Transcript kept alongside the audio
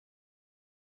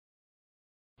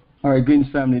All right,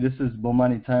 greetings, family. This is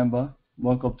Bomani Tamba.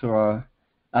 Welcome to our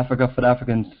Africa for the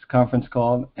Africans conference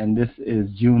call, and this is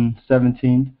June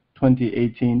 17th,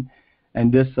 2018.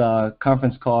 And this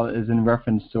conference call is in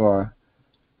reference to our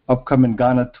upcoming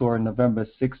Ghana tour, November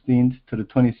 16th to the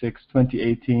 26th,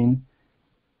 2018,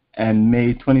 and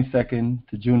May 22nd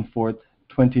to June 4th,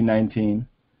 2019.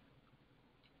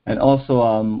 And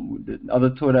also, the other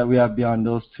tour that we have beyond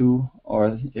those two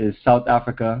is South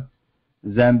Africa,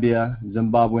 Zambia,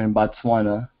 Zimbabwe, and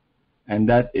Botswana, and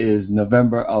that is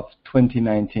November of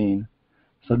 2019.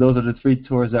 So those are the three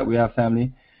tours that we have,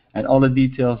 family, and all the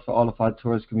details for all of our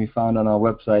tours can be found on our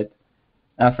website,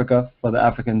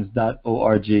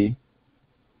 africafortheafricans.org.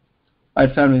 All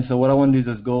right, family, so what I want to do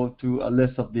is just go through a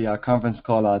list of the conference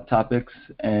call topics,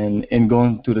 and in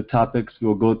going through the topics,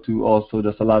 we'll go through also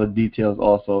just a lot of details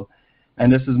also.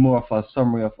 And this is more of a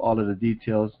summary of all of the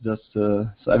details, just so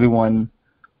everyone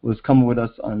who's coming with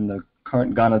us on the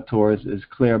current Ghana tours is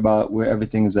clear about where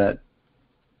everything is at.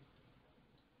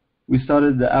 We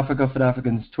started the Africa for the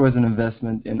Africans Tours and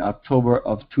Investment in October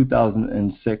of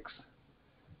 2006.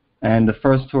 And the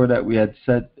first tour that we had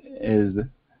set is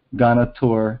Ghana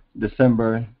Tour,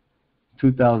 December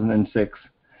 2006.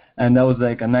 And that was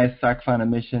like a nice fact finder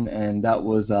mission, and that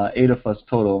was 8 of us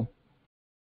total.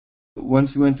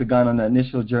 Once we went to Ghana on that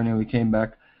initial journey, we came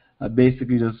back,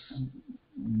 basically just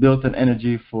built an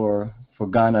energy for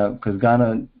Ghana, because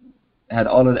Ghana had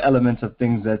all of the elements of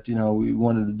things that we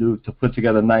wanted to do to put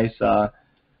together a nice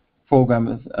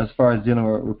program as far as dealing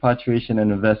with repatriation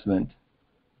and investment.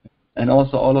 And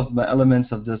also all of my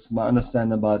elements of just my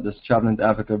understanding about this traveling to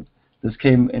Africa, this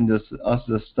came in us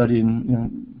just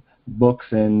studying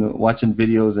books and watching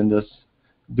videos and just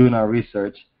doing our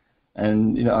research,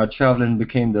 and our traveling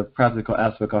became the practical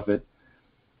aspect of it.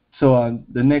 So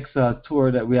the next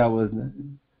tour that we had was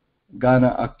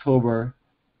Ghana, October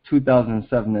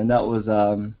 2007, and that was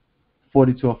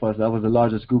 42 of us. That was the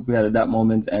largest group we had at that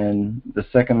moment, and the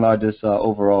second largest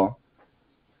overall.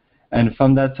 And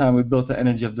from that time, we built the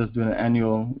energy of just doing an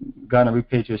annual Ghana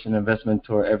repatriation investment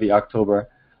tour every October,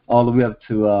 all the way up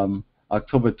to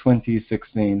October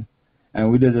 2016. And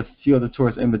we did a few other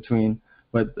tours in between,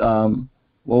 but what I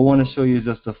want to show you is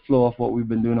just the flow of what we've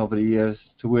been doing over the years,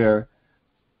 to where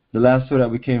the last tour that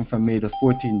we came from made the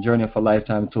 14th Journey of a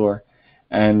Lifetime tour.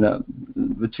 And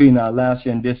between last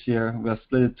year and this year, we have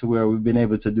split it to where we've been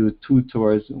able to do 2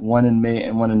 tours, one in May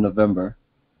and one in November.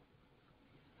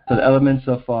 So the elements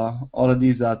of all of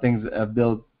these things that I've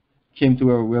built came to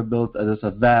where we're built as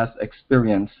a vast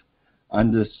experience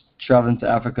on this traveling to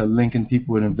Africa, linking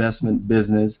people with investment,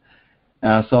 business.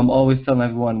 So I'm always telling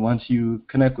everyone, once you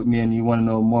connect with me and you want to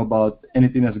know more about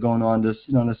anything that's going on, just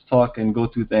let's talk and go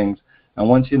through things. And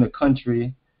once you're in the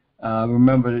country,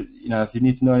 remember, if you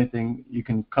need to know anything, you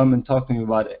can come and talk to me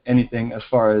about anything as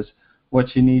far as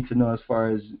what you need to know as far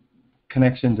as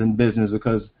connections in business,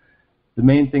 because the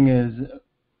main thing is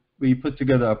we put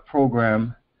together a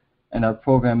program, and our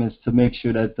program is to make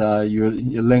sure that you're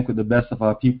linked with the best of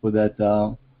our people that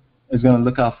is going to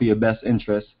look out for your best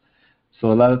interests.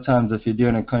 So a lot of times, if you're there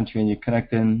in a country and you're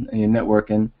connecting and you're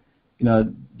networking,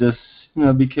 just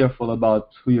be careful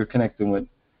about who you're connecting with.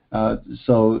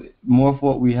 So more of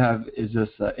what we have is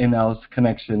just in-house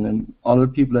connection, and all the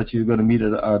people that you're going to meet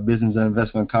at our business and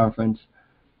investment conference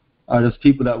are just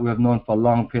people that we have known for a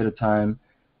long period of time,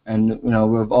 and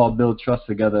we've all built trust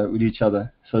together with each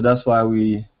other. So that's why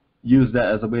we use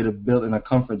that as a way to build in a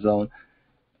comfort zone.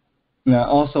 Now,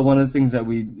 also one of the things that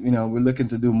we're looking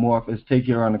to do more of is take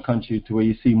you around the country to where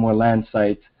you see more land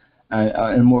sites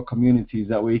and more communities.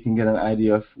 That way you can get an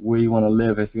idea of where you want to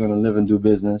live if you want to live and do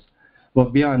business.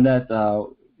 But beyond that,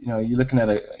 you're looking at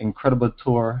an incredible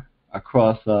tour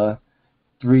across 3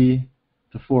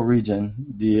 to 4 regions.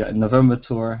 The November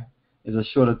tour is a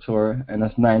shorter tour, and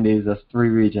that's 9 days. That's 3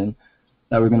 regions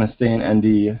that we're going to stay in. And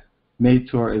the May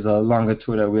tour is a longer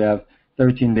tour that we have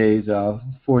 13 days,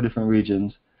 4 different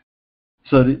regions.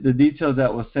 So the details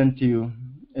that was sent to you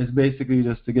is basically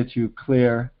just to get you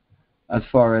clear as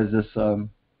far as this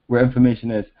where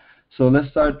information is. So let's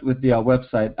start with the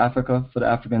website,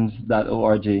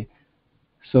 africafortheafricans.org.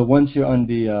 So once you're on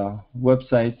the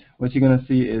website, what you're going to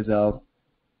see is a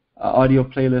audio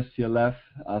playlist to your left,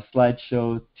 a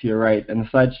slideshow to your right, and the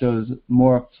slideshow is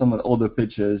more of some of the older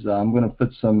pictures. I'm going to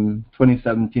put some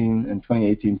 2017 and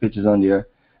 2018 pictures on there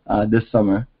this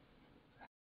summer.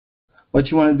 What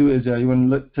you want to do is you want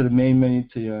to look to the main menu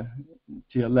to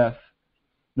your left.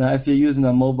 Now, if you're using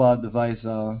a mobile device,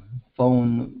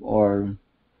 phone or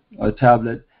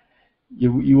tablet,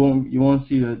 you won't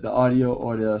see the audio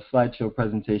or the slideshow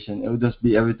presentation. It will just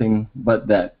be everything but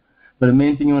that. But the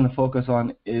main thing you want to focus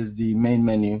on is the main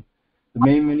menu. the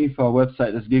main menu for our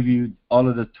website just give you all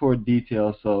of the tour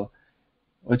details. So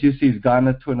what you see is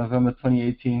Ghana Tour November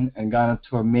 2018 and Ghana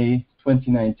Tour May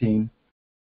 2019.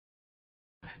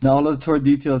 Now all of the tour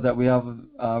details that we have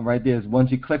right there is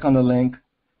once you click on the link,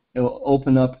 it will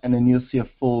open up and then you'll see a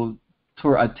full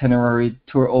tour itinerary,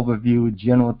 tour overview,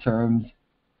 general terms,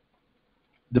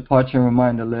 departure and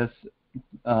reminder list,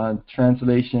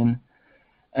 translation,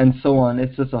 and so on.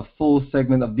 It's just a full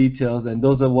segment of details, and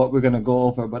those are what we're going to go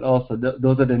over, but also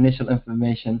those are the initial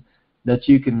information that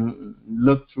you can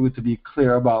look through to be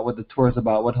clear about what the tour is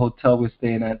about, what hotel we're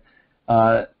staying at,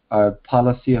 our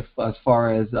policy as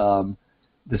far as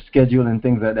the schedule and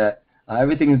things like that.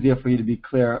 Everything is there for you to be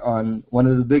clear on. One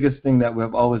of the biggest things that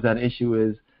we've always had issue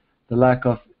is the lack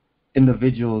of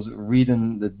individuals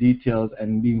reading the details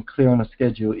and being clear on the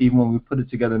schedule, even when we put it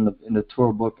together in the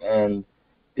tour book, and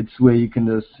it's where you can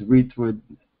just read through it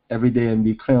every day and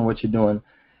be clear on what you're doing.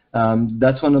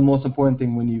 That's one of the most important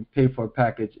things when you pay for a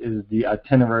package is the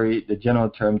itinerary, the general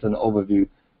terms, and the overview.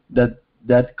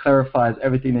 That clarifies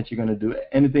everything that you're going to do.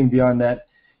 Anything beyond that,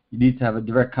 you need to have a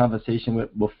direct conversation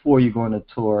with before you go on a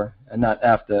tour and not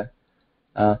after.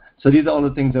 So these are all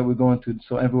the things that we're going to,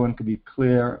 so everyone can be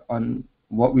clear on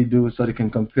what we do, so they can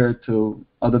compare it to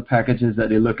other packages that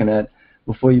they're looking at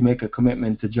before you make a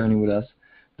commitment to journey with us.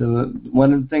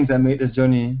 One of the things that made this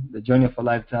journey, the journey of a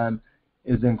lifetime,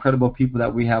 is the incredible people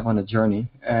that we have on the journey,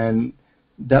 and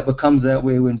that becomes that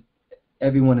way when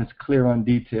everyone is clear on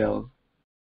details.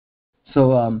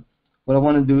 So what I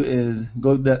want to do is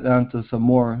go down to some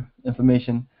more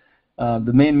information.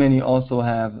 The main menu also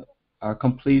have our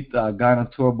complete Ghana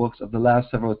tour books of the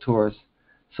last several tours.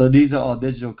 So these are all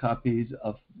digital copies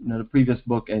of the previous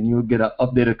book, and you'll get an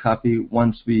updated copy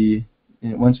once we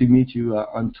meet you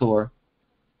on tour.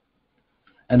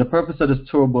 And the purpose of this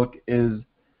tour book is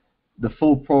the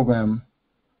full program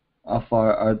of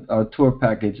our tour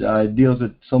package. It deals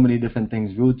with so many different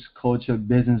things: roots, culture,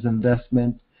 business,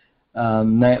 investment,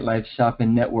 nightlife, shopping,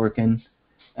 networking,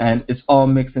 and it's all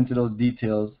mixed into those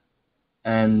details.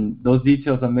 And those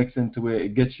details are mixed into where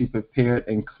it gets you prepared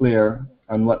and clear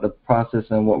on what the process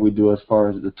and what we do as far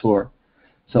as the tour.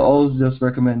 So I always just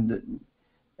recommend that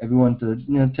everyone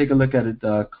to take a look at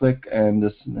it, click and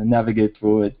just navigate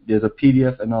through it. There's a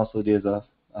PDF and also there's a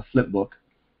flip book.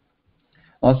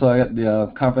 Also, I got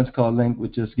the conference call link,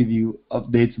 which just give you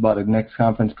updates about the next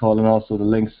conference call and also the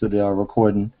links to the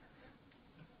recording.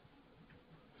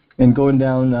 And going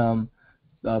down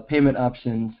payment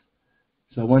options.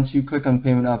 So once you click on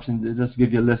payment options, it just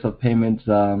gives you a list of payments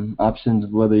options,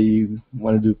 whether you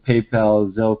want to do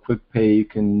PayPal, Zelle, QuickPay, you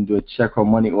can do a check or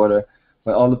money order,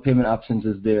 but all the payment options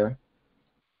is there.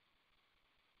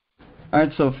 All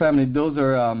right, so family, those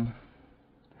are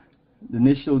the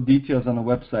initial details on the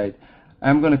website.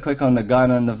 I'm going to click on the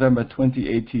Ghana November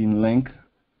 2018 link.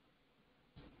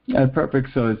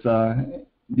 Perfect. So it's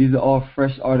these are all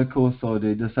fresh articles, so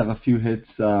they just have a few hits.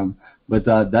 But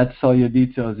that's all your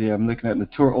details here. I'm looking at the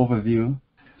tour overview.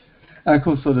 All right,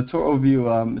 cool. So the tour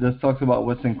overview just talks about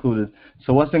what's included.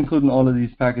 So what's included in all of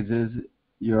these packages,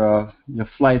 your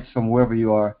flights from wherever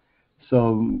you are.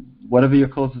 So whatever your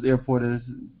closest airport is,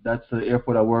 that's the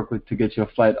airport I work with to get your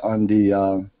flight on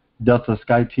the Delta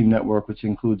SkyTeam network, which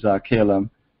includes KLM.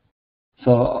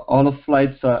 So all the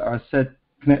flights are set,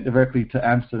 connect directly to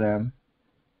Amsterdam.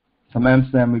 From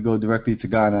Amsterdam, we go directly to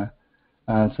Ghana.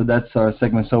 So that's our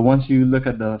segment. So once you look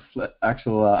at the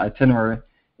actual itinerary,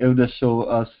 it will just show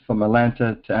us from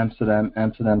Atlanta to Amsterdam,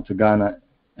 Amsterdam to Ghana,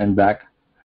 and back.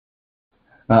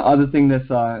 Other thing that's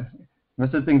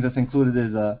rest of the things that's included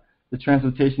is the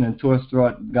transportation and tours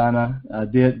throughout Ghana,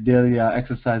 daily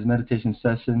exercise meditation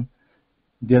session,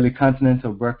 daily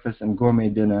continental breakfast and gourmet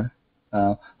dinner,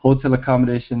 hotel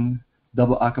accommodation,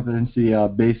 double occupancy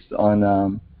based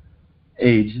on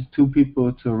age, 2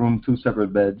 people to a room, 2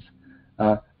 separate beds,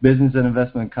 business and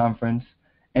investment conference,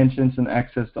 entrance and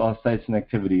access to all sites and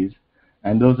activities.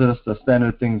 And those are just the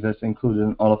standard things that's included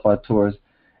in all of our tours.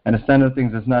 And the standard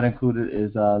things that's not included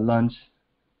is lunch,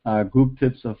 group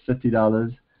tips of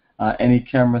 $50, any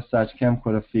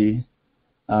camera/camcorder fee,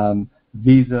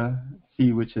 visa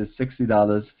fee, which is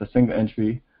 $60 for single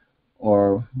entry,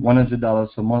 or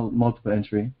 $100 for multiple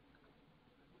entry.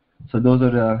 So those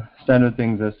are the standard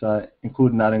things that's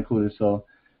included, not included. So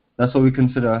that's what we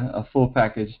consider a full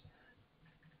package.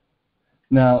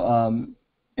 Now,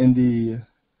 in the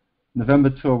November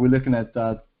tour, we're looking at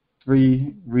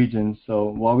 3 regions. So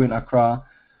while we're in Accra,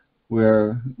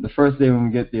 where the first day when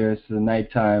we get there, it's the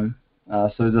nighttime,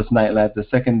 so it's just nightlife. The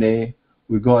second day,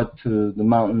 we go out to the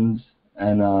mountains,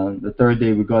 and the third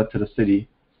day, we go out to the city.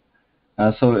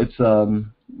 So it's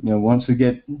once we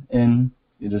get in,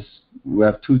 you just we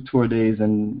have 2 tour days,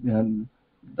 and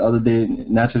the other day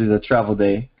naturally is a travel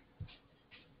day.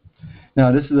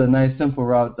 Now this is a nice simple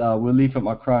route. We'll leave from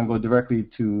Accra and go directly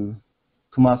to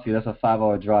Kumasi. That's a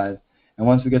 5-hour drive. And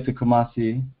once we get to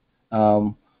Kumasi,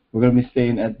 we're going to be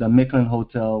staying at the Michelin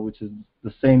Hotel, which is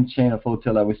the same chain of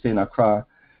hotel that we stay in Accra.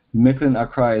 Michelin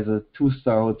Accra is a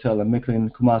 2-star hotel, and Michelin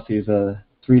Kumasi is a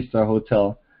 3-star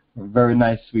hotel. Very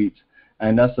nice suites.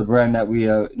 And that's the brand that we,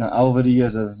 over the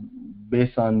years,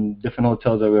 based on different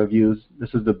hotels that we have used,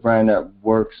 this is the brand that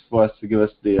works for us to give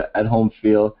us the at-home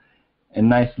feel and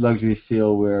nice luxury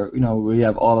feel where, we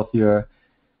have all of your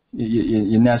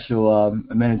natural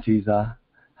amenities,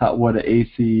 hot water,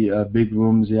 AC, big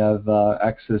rooms. You have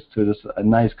access to this a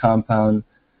nice compound.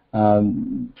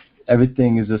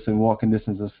 Everything is just in walking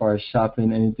distance as far as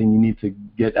shopping, anything you need to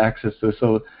get access to.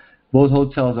 So both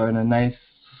hotels are in a nice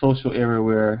social area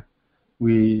where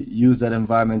we use that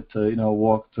environment to,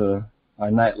 walk to our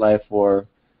nightlife or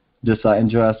just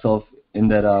enjoy ourselves in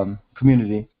that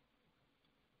community.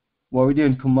 What we do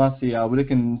in Kumasi, we're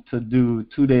looking to do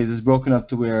 2 days. It's broken up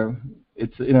to where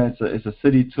it's a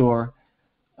city tour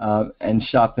and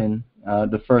shopping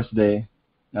the first day,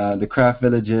 the craft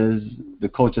villages, the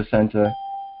culture center.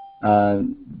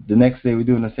 The next day we're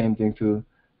doing the same thing too,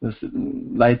 this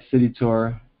light city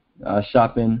tour,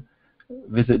 shopping,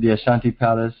 visit the Ashanti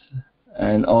Palace,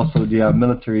 and also the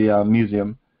military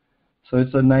museum. So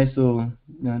it's a nice little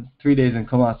 3 days in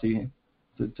Kumasi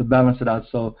to balance it out.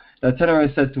 So the itinerary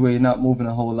is set to where you're not moving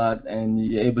a whole lot and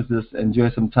you're able to just enjoy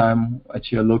some time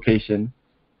at your location.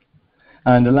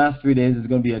 And the last 3 days is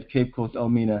going to be at Cape Coast,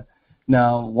 Elmina.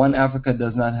 Now, One Africa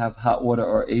does not have hot water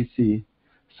or AC.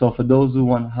 So for those who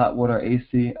want hot water or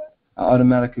AC, I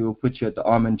automatically will put you at the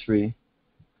Almond Tree.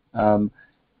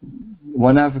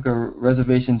 One Africa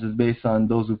reservations is based on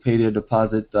those who pay their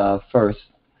deposit first.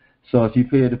 So if you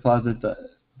pay your deposit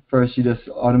first, you just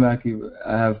automatically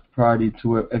have priority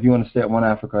to if you want to stay at One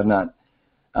Africa or not.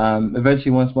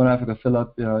 Eventually, once One Africa fill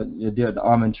up, you're there at the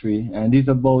Almond Tree. And these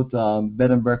are both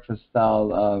bed and breakfast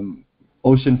style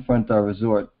oceanfront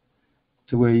resort,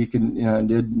 to where you can,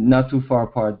 they're not too far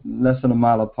apart, less than a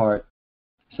mile apart.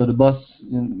 So the bus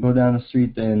go down the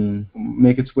street and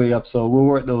make its way up. So we'll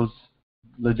work those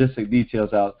logistic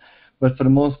details out. But for the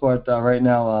most part, right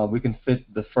now, we can fit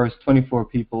the first 24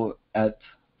 people at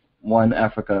One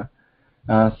Africa.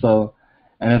 If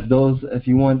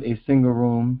you want a single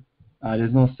room,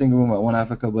 there's no single room at One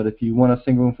Africa, but if you want a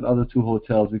single room for the other 2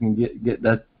 hotels, we can get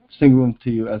that single room to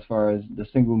you as far as the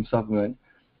single room supplement.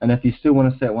 And if you still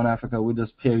want to stay at One Africa, we'll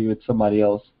just pair you with somebody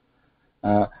else.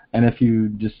 And if you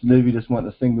just literally just want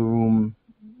a single room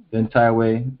the entire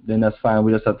way, then that's fine.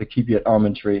 We just have to keep you at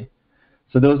Almond Tree.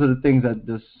 So those are the things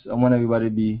that I want everybody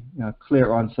to be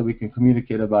clear on, so we can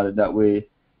communicate about it. That way,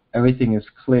 everything is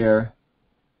clear,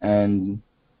 and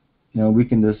we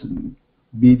can just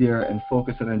be there and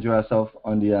focus and enjoy ourselves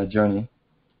on the journey.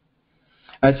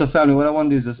 All right, so family, what I want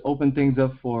to do is just open things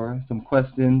up for some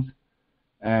questions.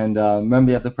 And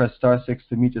remember, you have to press *6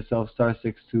 to mute yourself,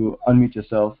 *6 to unmute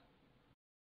yourself.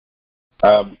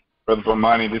 Brother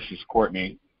Bomani, this is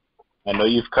Courtney. I know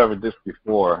you've covered this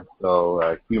before,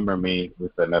 so humor me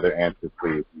with another answer,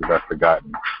 please, because I've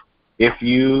forgotten. Is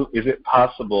it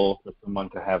possible for someone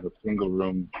to have a single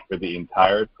room for the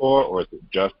entire tour, or is it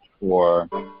just for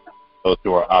those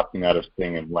who are opting out of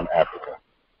staying in One Africa?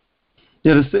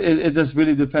 Yeah, it just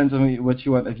really depends on what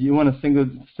you want. If you want a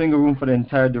single room for the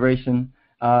entire duration,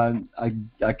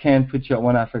 I can't put you at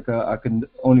One Africa. I can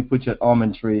only put you at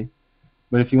Almond Tree.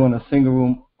 But if you want a single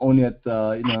room only at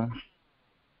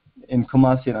in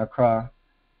Kumasi and Accra,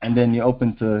 and then you're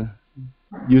open to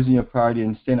using your priority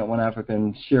and staying at One Africa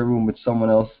and share a room with someone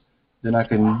else, then I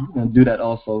can do that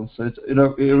also. So it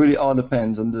really all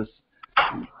depends on just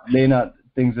laying out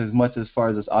things as much as far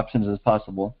as options as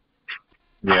possible.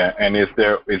 Yeah, and is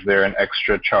there an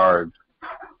extra charge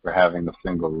for having the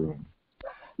single room?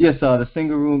 Yes, the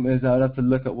single room is, I'd have to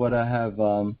look at what I have.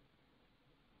 For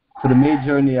the May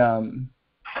journey, I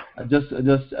just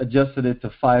adjusted it to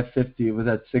 $550. It was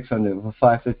at $600 for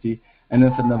 $550, and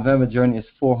then for the November journey, it's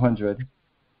 $400,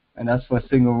 and that's for a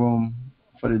single room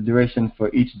for the duration for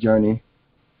each journey.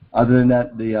 Other than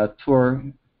that, the tour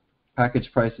package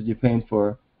price that you're paying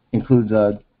for includes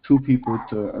 2 people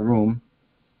to a room.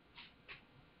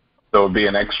 So it would be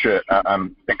an extra. I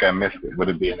think I missed it. Would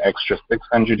it be an extra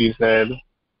 $600? You said,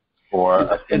 for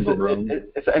a single room?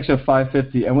 It's an extra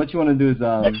 $550, and what you want to do is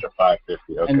extra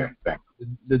 $550. Okay, thanks.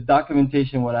 The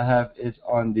documentation what I have is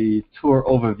on the tour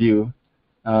overview.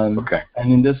 Okay.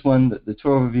 And in this one, the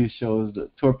tour overview shows the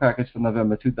tour package for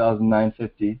November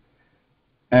 $2,950,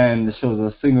 and it shows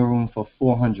a single room for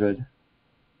 $400.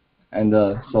 And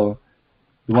so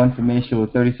The one for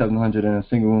Mayshore, 3,700 in a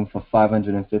single room for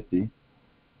 550.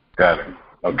 Got it.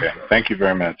 Okay. Thank you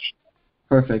very much.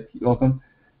 Perfect. You're welcome.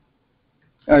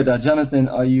 All right, Jonathan,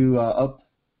 are you up?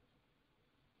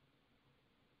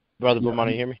 Brother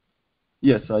Bomani, hear me?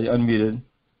 Yes, you're unmuted.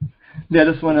 Yeah, I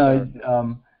just want to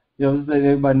just let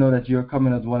everybody know that you're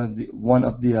coming as one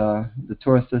of the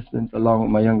tour assistants along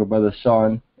with my younger brother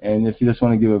Sean. And if you just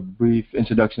want to give a brief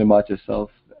introduction about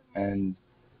yourself, and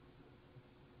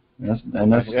that's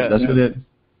really it.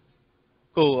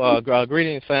 Cool.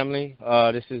 Greetings, family.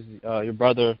 This is your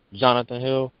brother Jonathan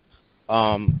Hill.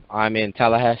 I'm in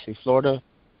Tallahassee, Florida,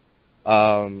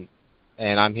 and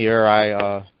I'm here.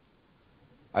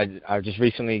 I just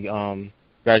recently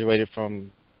graduated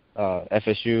from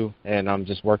FSU, and I'm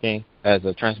just working as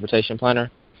a transportation planner.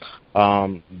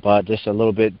 But just a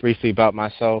little bit briefly about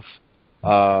myself.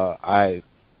 I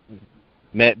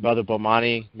met Brother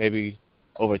Bomani maybe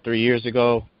over 3 years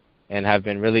ago, and have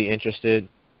been really interested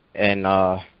in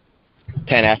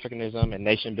Pan-Africanism and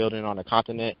nation building on the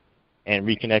continent, and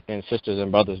reconnecting sisters and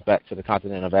brothers back to the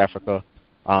continent of Africa.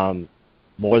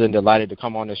 More than delighted to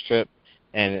come on this trip,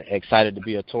 and excited to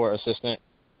be a tour assistant,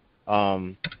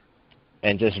 and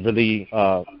just really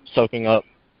soaking up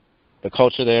the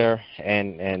culture there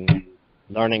and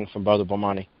learning from Brother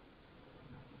Bomani.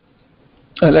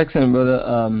 Excellent,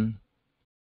 brother.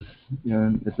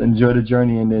 Just enjoy the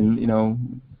journey, and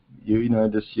then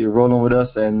you're rolling with us,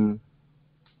 and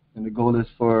the goal is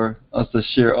for us to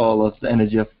share all of the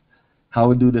energy of how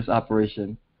we do this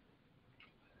operation.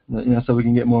 So we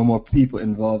can get more and more people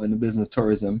involved in the business of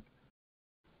tourism.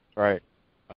 Right.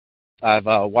 I've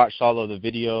watched all of the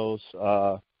videos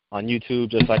on YouTube,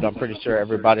 just like I'm pretty sure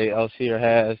everybody else here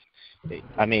has.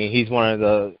 I mean, he's one of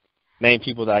the main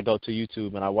people that I go to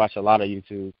YouTube, and I watch a lot of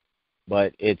YouTube.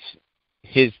 But it's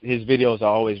his videos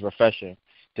are always refreshing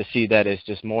to see that it's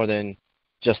just more than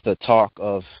just the talk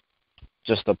of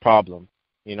just the problem.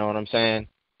 You know what I'm saying?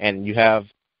 And you have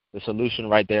the solution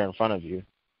right there in front of you.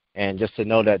 And just to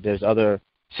know that there's other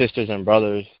sisters and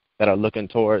brothers that are looking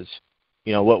towards,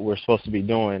 what we're supposed to be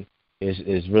doing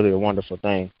is really a wonderful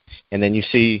thing. And then you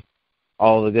see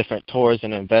all the different tours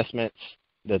and investments,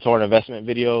 the tour and investment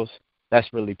videos.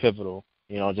 That's really pivotal,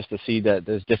 just to see that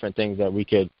there's different things that we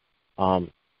could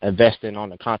invest in on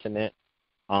the continent,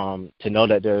 to know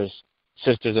that there's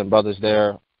sisters and brothers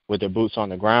there with their boots on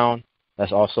the ground.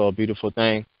 That's also a beautiful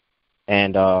thing.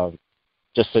 And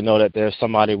just to know that there's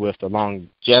somebody with the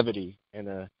longevity and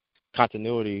the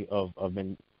continuity of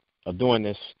doing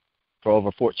this for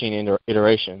over 14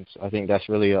 iterations. I think that's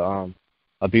really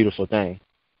a beautiful thing.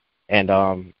 And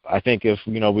I think if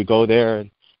we go there,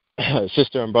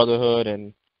 sister and brotherhood,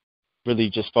 and really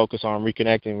just focus on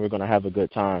reconnecting, we're going to have a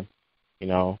good time.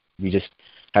 We just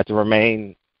have to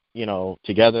remain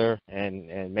together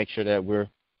and make sure that we're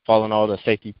following all the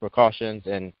safety precautions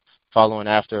and following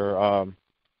after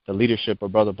the leadership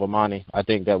of Brother Bomani. I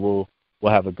think that we'll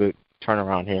have a good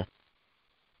turnaround here.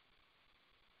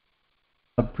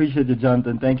 I appreciate you,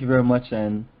 Jonathan. Thank you very much.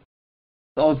 And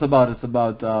it's also about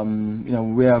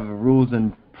we have rules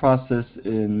and process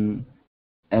and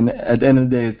at the end of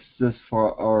the day, it's just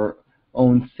for our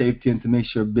own safety and to make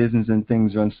sure business and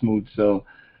things run smooth. So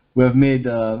we have made,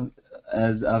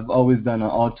 as I've always done on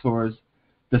all tours,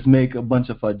 just make a bunch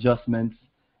of adjustments.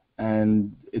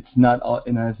 And it's not,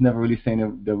 it's never really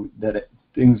saying that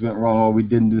things went wrong or we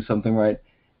didn't do something right.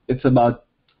 It's about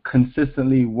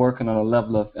consistently working on a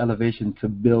level of elevation to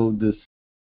build this,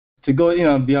 to go,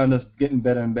 beyond us getting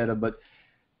better and better, but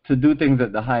to do things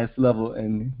at the highest level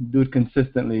and do it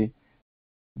consistently.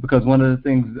 Because one of the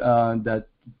things that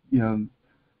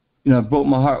broke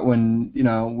my heart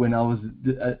when I was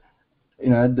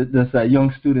just a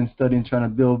young student studying, trying to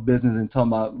build business and talking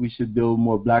about we should build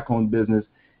more black-owned business,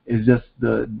 is just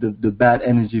the bad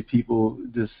energy people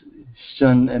just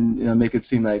shun and make it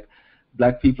seem like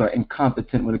black people are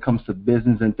incompetent when it comes to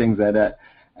business and things like that.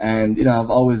 And I've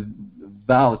always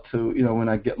vowed to when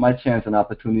I get my chance and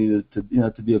opportunity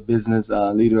to be a business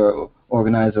leader or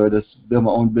organizer or just build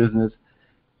my own business,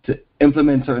 to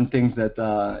implement certain things that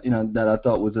that I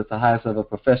thought was at the highest level of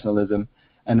professionalism.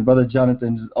 And Brother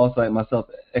Jonathan is also, like myself,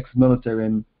 ex-military,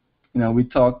 and we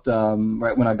talked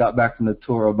right when I got back from the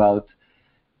tour about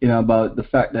the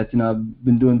fact that I've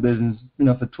been doing business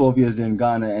for 12 years in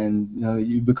Ghana, and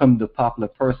you become the popular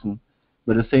person,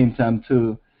 but at the same time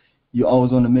too, you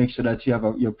always want to make sure that you have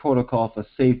your protocol for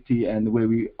safety and the way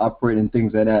we operate and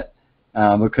things like that,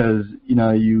 because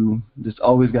you just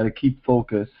always got to keep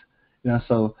focus.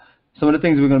 So some of the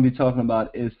things we're going to be talking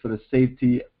about is for the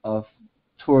safety of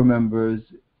tour members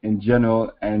in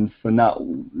general, and for not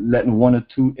letting one or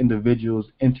two individuals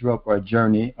interrupt our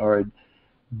journey or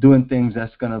doing things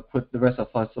that's going to put the rest of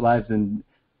us lives in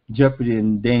jeopardy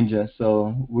and danger.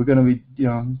 So we're going to be,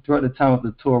 throughout the time of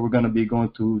the tour, we're going to be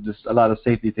going through just a lot of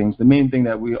safety things. The main thing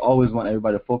that we always want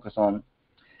everybody to focus on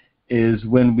is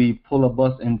when we pull a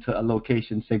bus into a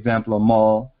location, for example, a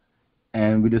mall,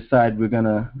 and we decide we're going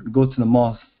to go to the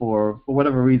mall for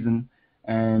whatever reason.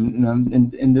 And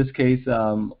in this case,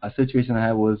 a situation I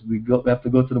had was we have to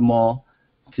go to the mall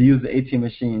to use the ATM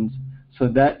machines.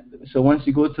 So once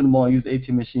you go to the mall and use the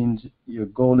ATM machines, your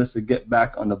goal is to get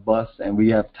back on the bus, and we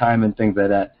have time and things like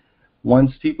that.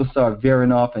 Once people start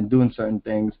veering off and doing certain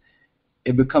things,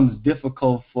 it becomes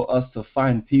difficult for us to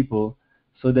find people.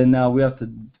 So then now we have to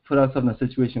put ourselves in a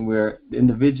situation where the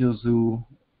individuals who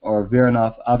are veering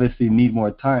off obviously need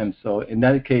more time. So in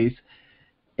that case,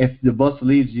 if the bus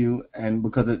leaves you, and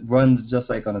because it runs just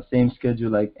like on the same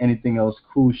schedule like anything else,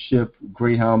 cruise ship,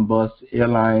 Greyhound bus,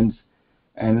 airlines,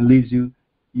 and it leaves you,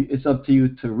 it's up to you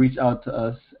to reach out to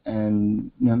us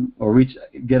and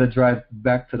get a drive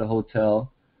back to the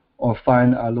hotel, or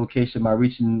find our location by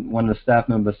reaching one of the staff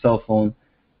members' cell phone,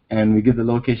 and we give the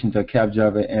location to a cab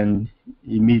driver, and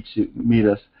he meet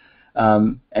us.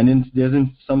 And then there's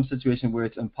in some situation where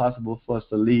it's impossible for us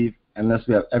to leave unless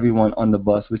we have everyone on the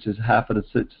bus, which is half of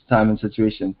the time and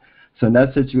situation. So in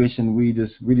that situation, we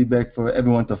just really beg for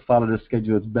everyone to follow the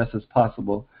schedule as best as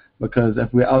possible, because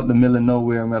if we're out in the middle of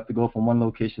nowhere and we have to go from one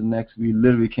location next, we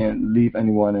literally can't leave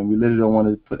anyone, and we literally don't want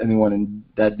to put anyone in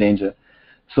that danger.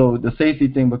 So the safety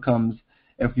thing becomes,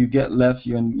 if you get left,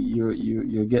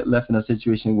 you get left in a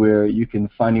situation where you can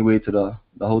find your way to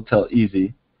the hotel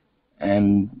easy,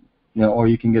 and or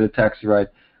you can get a taxi ride.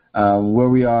 Where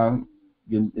we are,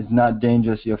 it's not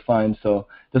dangerous. You're fine. So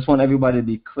just want everybody to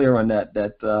be clear on that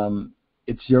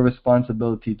it's your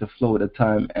responsibility to flow at the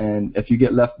time, and if you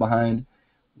get left behind,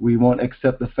 we won't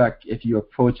accept the fact if you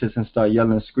approach us and start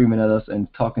yelling and screaming at us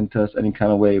and talking to us any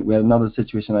kind of way. We had another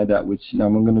situation like that, which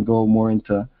I'm going to go more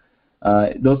into.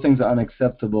 Those things are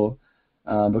unacceptable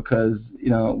because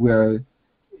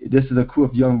this is a crew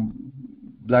of young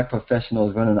black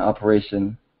professionals running an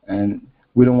operation, and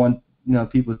we don't want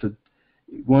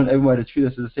everybody to treat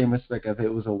us with the same respect if it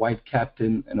was a white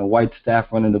captain and a white staff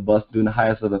running the bus doing the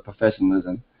highest level of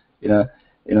professionalism.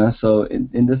 So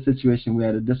in this situation, we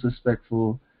had a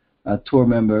disrespectful tour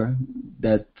member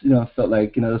that felt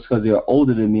like just because they are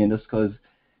older than me, and just because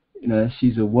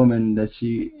she's a woman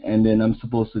and then I'm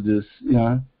supposed to just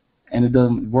and it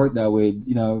doesn't work that way.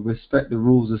 Respect the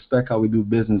rules, respect how we do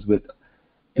business with,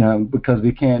 because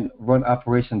we can't run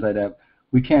operations like that.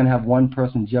 We can't have one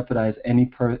person jeopardize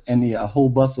a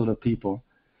whole busload of people.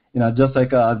 Just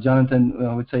like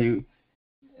Jonathan would say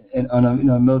on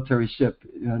a military ship,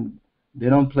 they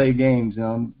don't play games.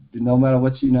 No matter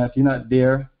what if you're not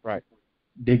there, right,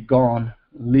 they're gone,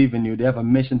 leaving you. They have a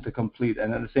mission to complete,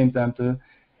 and at the same time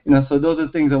so those are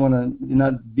things I want to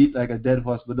not beat like a dead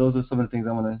horse, but those are some of the things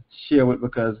I want to share with,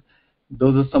 because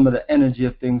those are some of the energy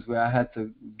of things where I had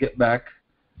to get back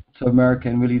to America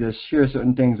and really to share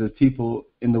certain things with people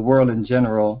in the world in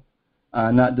general,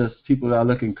 not just people that are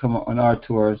looking to come on our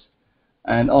tours.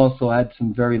 And also I had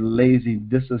some very lazy,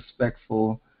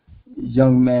 disrespectful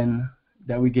young men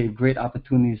that we gave great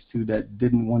opportunities to that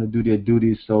didn't want to do their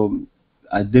duties. So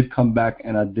I did come back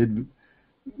and I did,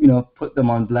 put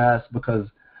them on blast, because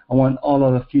I want all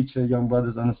of the future young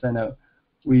brothers to understand that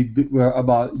we're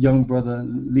about young brother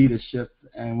leadership,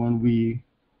 and when we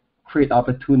create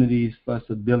opportunities for us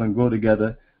to build and grow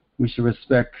together, we should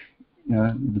respect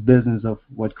the business of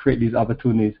what create these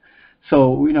opportunities.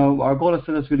 So our goal is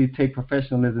to just really take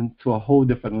professionalism to a whole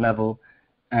different level,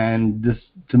 and just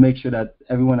to make sure that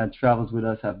everyone that travels with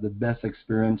us have the best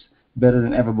experience, better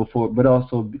than ever before, but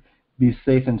also be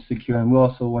safe and secure. And we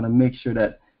also want to make sure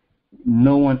that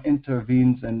no one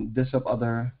intervenes and disrupt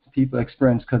other people's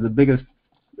experience, because the biggest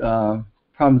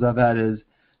problems I've had is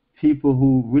people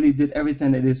who really did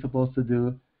everything that they're supposed to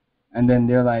do, and then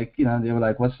they're like, they were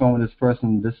like, what's wrong with this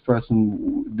person? This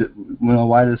person,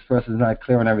 why this person is not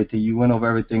clear on everything? You went over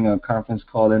everything on a conference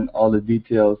call and all the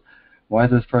details. Why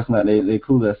is this person not they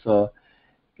clueless? So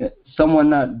someone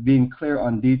not being clear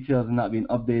on details and not being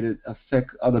updated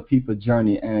affect other people's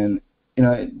journey. And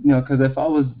because if I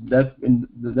was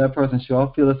that person's show,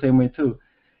 I'll feel the same way too.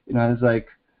 It's like,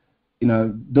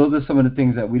 those are some of the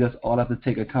things that we just all have to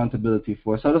take accountability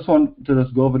for. So I just want to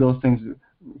just go over those things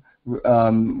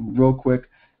real quick.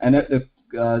 And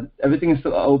everything is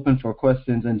still open for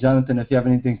questions. And Jonathan, if you have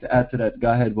anything to add to that,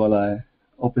 go ahead while I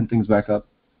open things back up.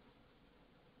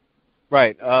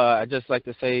 Right. I'd just like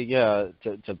to say, to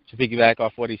piggyback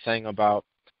off what he's saying about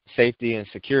safety and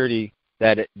security,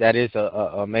 that is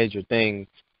a major thing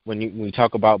when we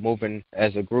talk about moving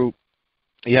as a group.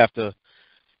 You have to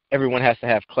everyone has to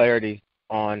have clarity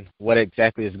on what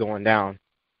exactly is going down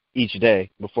each day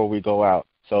before we go out.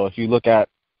 So if you look at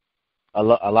a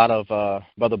lot of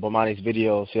Brother Bomani's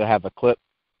videos, he'll have a clip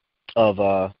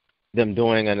of them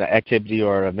doing an activity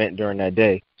or an event during that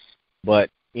day. But,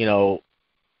 you know,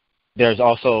 there's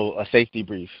also a safety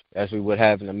brief, as we would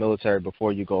have in the military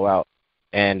before you go out.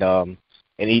 And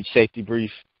in each safety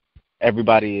brief,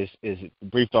 everybody is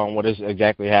briefed on what is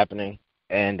exactly happening,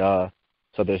 and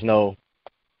so there's no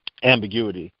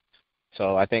ambiguity.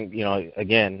 So I think, you know,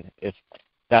 again, if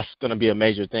that's going to be a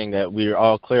major thing, that we're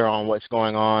all clear on what's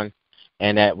going on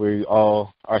and that we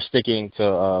all are sticking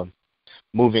to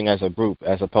moving as a group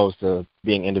as opposed to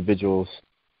being individuals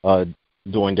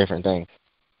doing different things.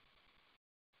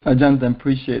 Jonathan,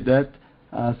 appreciate that.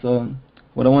 So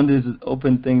what I want to do is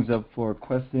open things up for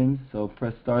questions. So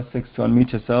press *6 to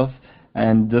unmute yourself.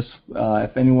 And just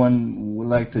if anyone would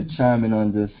like to chime in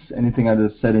on this, anything I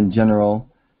just said in general,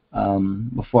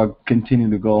 before I continue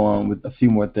to go on with a few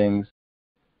more things.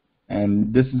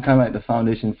 And this is kind of like the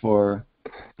foundation for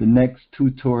the next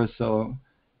 2 tours. So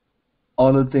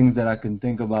all the things that I can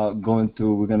think about going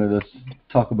through, we're going to just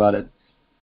talk about it.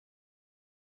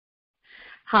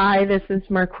 Hi, this is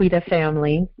Marquita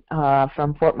Family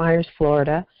from Fort Myers,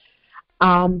 Florida.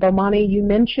 Bomani, you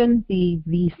mentioned the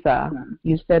visa.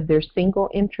 You said there's single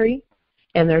entry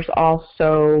and there's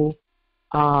also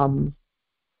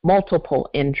multiple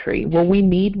entry. Will we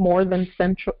need more than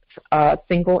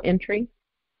single entry?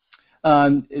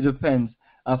 It depends.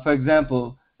 For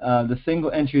example, the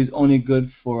single entry is only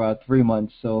good for 3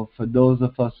 months. So for those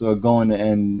of us who are going,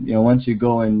 and you know, once you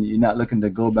go and you're not looking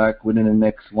to go back within the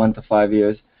next 1 to 5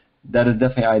 years, that is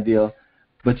definitely ideal.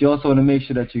 But you also want to make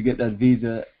sure that you get that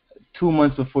visa 2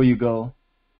 months before you go,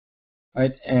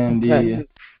 right? And okay.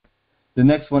 The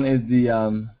next one is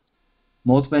the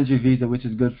multiple entry visa, which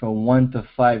is good from 1 to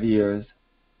 5 years.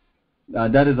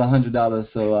 That is $100.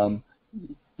 So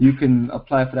you can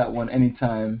apply for that one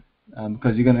anytime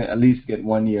because you're going to at least get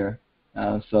 1 year.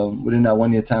 So within that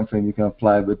 1 year time frame, you can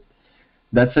apply. But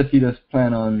that's if you just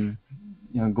plan on,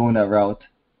 you know, going that route.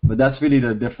 But that's really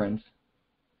the difference.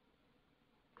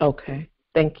 Okay.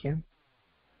 Thank you.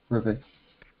 Perfect.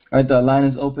 All right, the line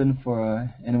is open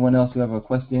for anyone else who have a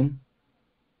question.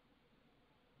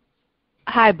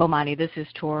 Hi, Bomani. This is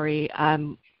Tori. I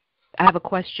have a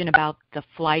question about the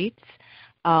flights.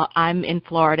 I'm in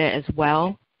Florida as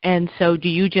well. And so do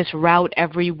you just route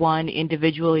everyone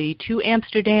individually to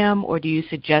Amsterdam, or do you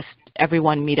suggest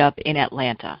everyone meet up in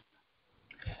Atlanta?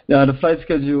 Yeah, the flight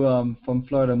schedule from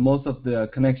Florida, most of the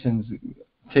connections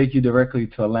take you directly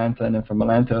to Atlanta, and then from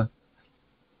Atlanta,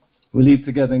 we leave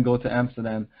together and go to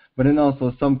Amsterdam. But then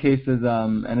also some cases,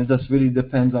 and it just really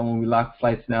depends on when we lock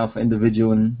flights now for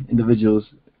individuals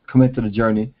commit to the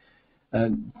journey.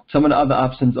 Some of the other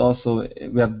options also,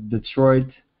 we have Detroit,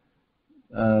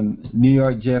 New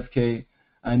York, JFK,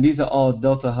 and these are all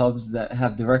Delta hubs that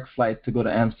have direct flight to go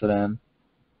to Amsterdam.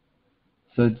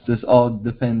 So it just all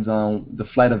depends on the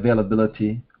flight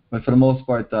availability. But for the most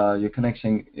part, your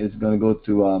connection is going to go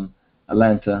to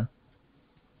Atlanta.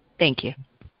 Thank you.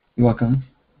 You're welcome.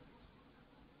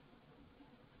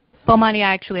 Bomani,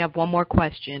 I actually have one more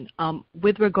question.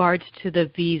 With regards to the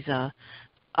visa,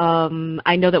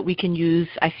 I know that we can use,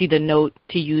 I see the note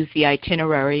to use the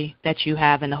itinerary that you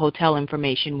have and the hotel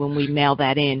information when we mail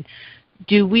that in.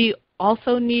 Do we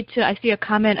also need to, I see a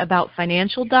comment about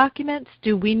financial documents.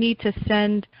 Do we need to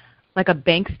send like a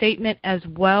bank statement as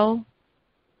well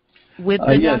with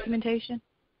the documentation?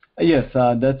 Yes,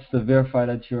 that's to verify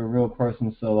that you're a real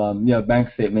person. So, yeah, bank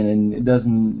statement, and it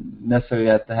doesn't necessarily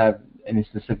have to have any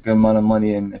specific amount of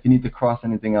money. And if you need to cross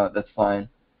anything out, that's fine.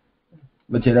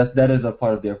 But yeah, that is a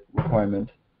part of the requirement.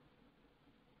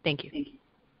 Thank you.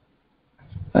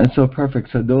 And so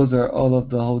perfect. So those are all of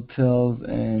the hotels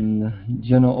and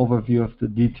general overview of the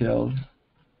details.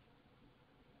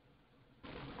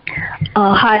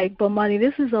 Hi, Bomani.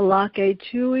 This is Alake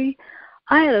Chewy.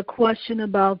 I had a question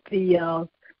about the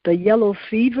yellow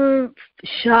fever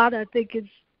shot, I think it's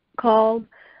called.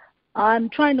 I'm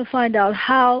trying to find out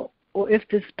how or if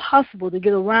it's possible to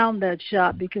get around that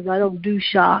shot because I don't do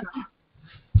shots.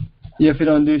 Yeah, if you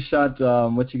don't do shots,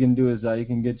 what you can do is you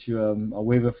can get you a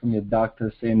waiver from your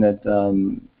doctor saying that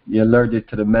you're allergic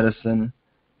to the medicine,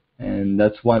 and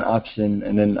that's one option.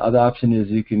 And then the other option is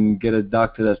you can get a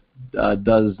doctor that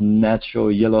does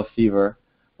natural yellow fever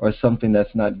or something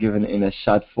that's not given in a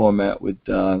shot format with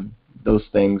those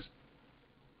things.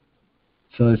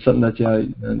 So it's something that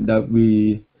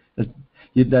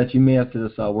you may have to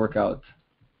just work out.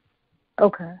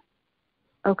 Okay.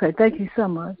 Okay. Thank you so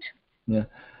much. Yeah.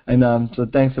 And so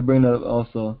thanks for bringing that up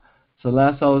also. So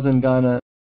last I was in Ghana,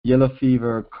 yellow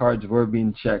fever cards were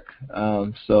being checked.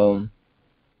 So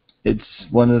it's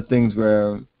one of the things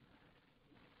where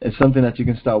it's something that you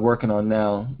can start working on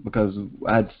now, because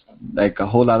I had like a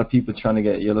whole lot of people trying to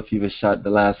get yellow fever shot the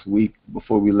last week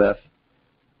before we left.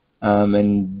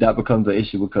 And that becomes an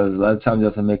issue because a lot of times you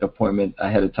have to make an appointment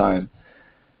ahead of time.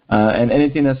 And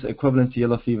anything that's equivalent to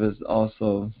yellow fever is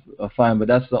also fine, but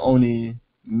that's the only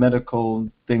medical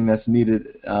thing that's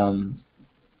needed. And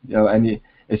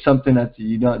it's something that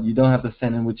you don't have to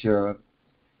send in with your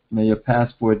your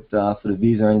passport for the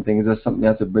visa or anything. It's just something you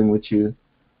have to bring with you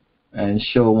and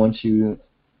show once you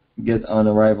get on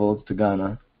arrival to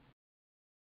Ghana.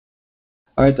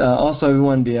 All right. Also,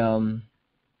 everyone, we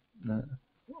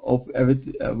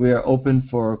are open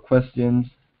for questions,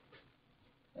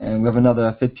 and we have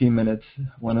another 15 minutes. I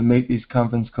want to make these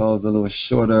conference calls a little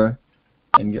shorter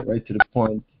and get right to the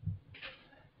point.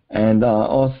 And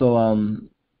also,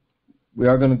 we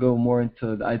are going to go more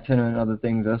into the itinerary and other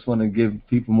things. I just want to give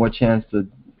people more chance to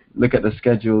look at the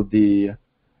schedule. The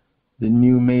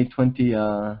new May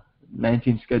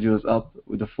 2019 schedule is up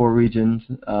with the 4 regions.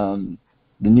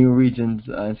 The new regions,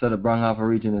 instead of Branghafa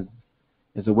region,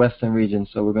 is the Western region.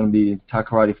 So we're going to be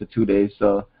Takoradi for 2 days.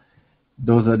 So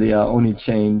those are the only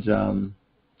change.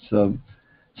 So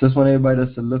just want everybody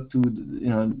just to look through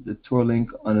the tour link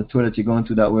on the tour that you're going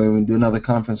to. That way, when we do another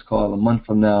conference call a month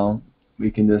from now, we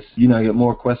can just get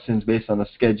more questions based on the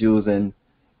schedules, and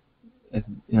if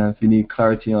you need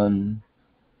clarity on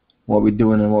what we're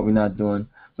doing and what we're not doing.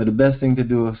 But the best thing to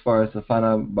do as far as to find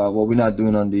out about what we're not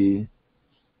doing on the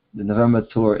November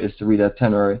tour is to read the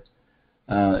itinerary.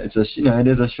 It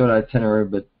is a short itinerary,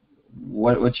 but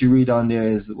what you read on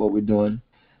there is what we're doing.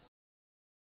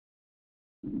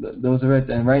 Those are it.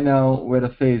 And right now we're at a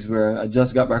phase where I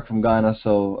just got back from Ghana,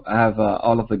 so I have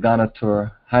all of the Ghana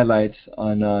tour highlights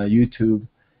on YouTube,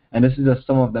 and this is just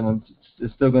some of them.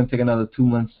 It's still going to take another 2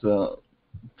 months to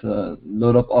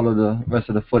load up all of the rest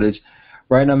of the footage.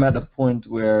 Right now I'm at the point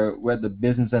where we're at the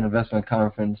Business and Investment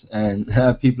Conference, and I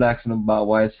have people asking about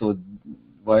why it's so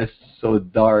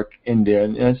dark in there.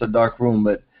 And it's a dark room,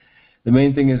 but the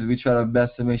main thing is we try our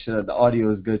best to make sure that the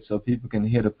audio is good so people can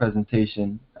hear the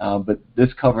presentation. But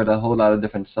this covered a whole lot of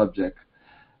different subjects,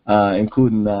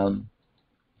 including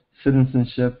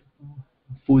citizenship,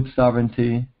 food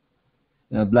sovereignty,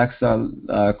 Black Star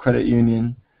Credit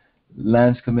Union,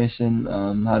 Lands Commission,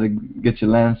 how to get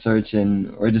your land search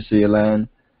and register your land.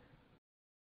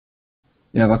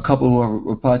 You have a couple who are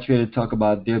repatriated talk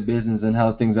about their business and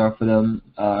how things are for them.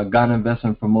 Ghana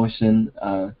Investment Promotion.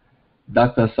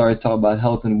 Dr. Asari talk about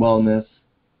health and wellness.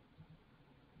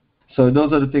 So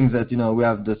those are the things that we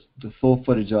have the full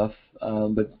footage of,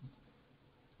 but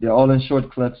they're all in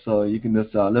short clips, so you can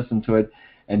just listen to it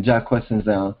and jot questions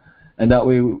down. And that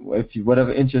way,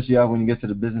 whatever interest you have when you get to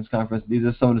the business conference, these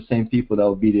are some of the same people that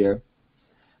will be there.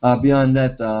 Beyond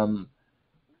that, on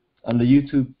the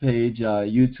YouTube page,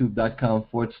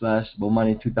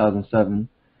 youtube.com/Bomani2007.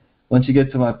 Once you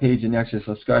get to my page and you actually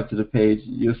subscribe to the page,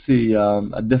 you'll see a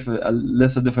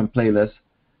list of different playlists.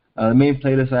 The main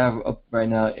playlist I have up right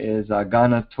now is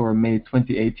Ghana Tour May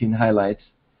 2018 highlights.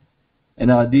 And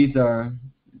these are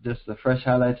just the fresh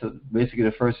highlights of basically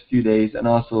the first few days, and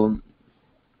also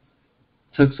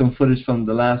took some footage from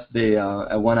the last day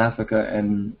at One Africa,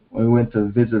 and when we went to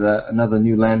visit another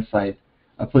new land site.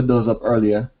 I put those up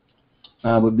earlier.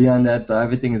 But beyond that,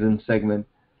 everything is in segment.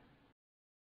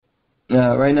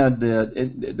 Right now,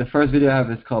 the first video I have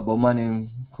is called Bomani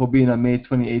Kobina May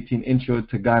 2018 Intro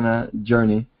to Ghana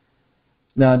Journey.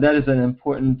 Now, that is an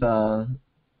important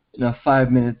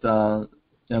 5-minute,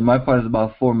 my part is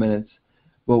about 4 minutes.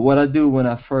 But what I do when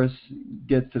I first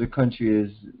get to the country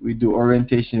is we do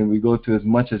orientation, and we go to as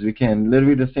much as we can.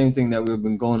 Literally the same thing that we've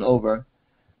been going over.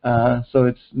 So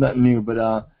it's nothing new,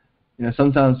 but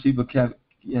sometimes people can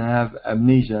have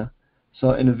amnesia.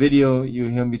 So in the video, you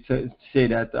hear me say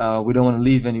that we don't want to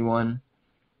leave anyone,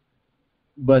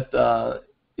 but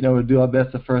we'll do our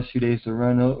best the first few days to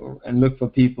run and look for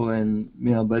people, and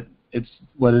but it's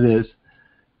what it is.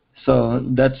 So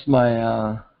that's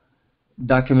my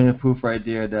documented proof right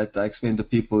there that I explained to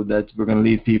people that we're going to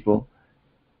leave people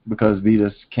because we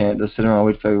just can't just sit around and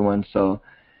wait for everyone. So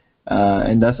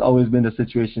and that's always been the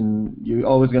situation. You're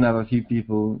always going to have a few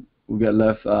people who get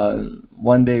left.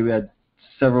 One day we had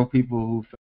several people who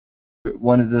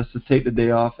wanted us to take the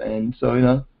day off, and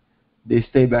so they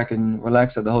stay back and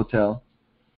relax at the hotel.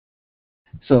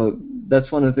 So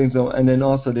that's one of the things. And then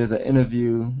also there's an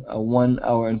interview, a 1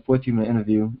 hour and 14-minute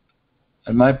interview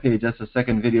on my page. That's the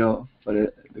second video for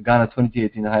the Ghana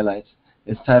 2018 highlights.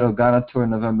 It's titled Ghana Tour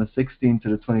November 16 to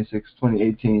the 26th,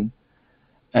 2018.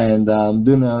 And I'm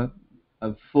doing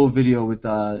a full video with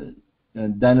Dana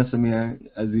Samir,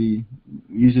 as we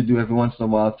usually do every once in a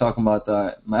while, talking about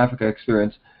my Africa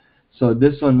experience. So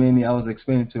this one mainly, I was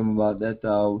explaining to him about that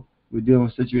we're dealing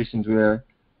with situations where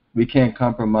we can't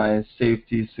compromise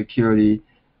safety, security,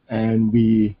 and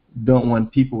we don't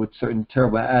want people with certain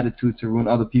terrible attitudes to ruin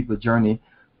other people's journey,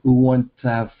 who want to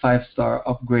have 5-star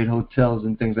upgrade hotels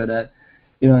and things like that.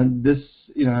 This,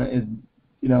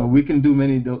 we can do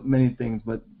many things,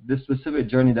 but this specific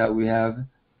journey that we have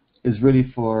is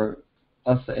really for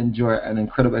us to enjoy an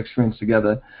incredible experience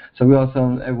together. So we also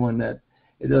tell everyone that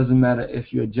it doesn't matter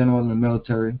if you're a general in the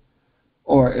military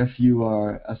or if you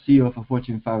are a CEO of a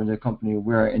Fortune 500 company.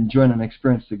 We're enjoying an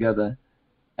experience together,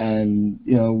 and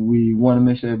we want to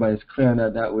make sure everybody's clear on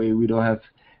that. That way we don't have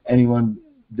anyone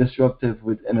disruptive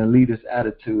with an elitist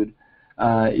attitude.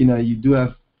 You do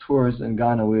have tours in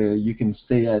Ghana where you can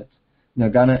stay at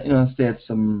stay at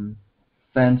some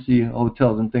fancy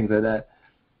hotels and things like that.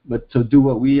 But to do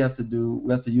what we have to do,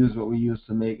 we have to use what we use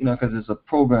to make, because it's a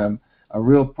program, a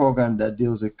real program that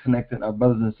deals with connecting our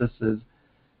brothers and sisters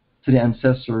to the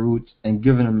ancestral roots and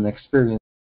giving them an experience.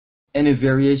 Any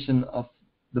variation of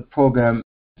the program,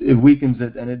 it weakens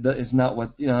it, and it's not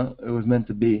what it was meant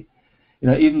to be.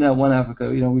 Even that One Africa,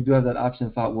 we do have that option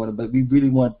of hot water, but we really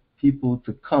want people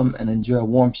to come and enjoy a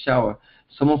warm shower.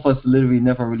 Some of us literally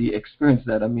never really experienced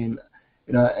that. I mean,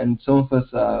 and some of us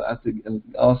have to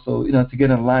also, to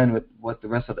get in line with what the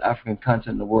rest of the African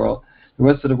continent in the world. The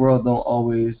rest of the world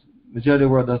majority of the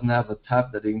world doesn't have a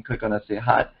tab that they can click on that say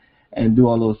hot and do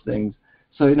all those things.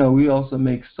 So, we also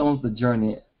make some of the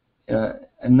journey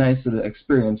a nice little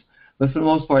experience. But for the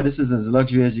most part, this is as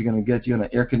luxury as you're going to get. You're on an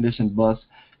air-conditioned bus.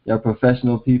 You have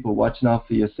professional people watching out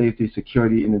for your safety,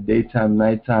 security in the daytime,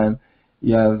 nighttime.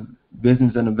 You have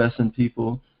business and investment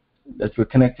people that we're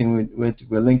connecting with.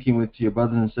 We're linking with your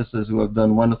brothers and sisters who have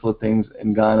done wonderful things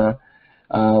in Ghana.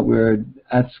 We're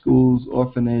at schools,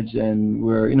 orphanage, and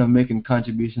we're making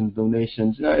contributions,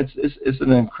 donations. It's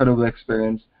an incredible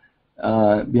experience.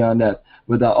 Beyond that,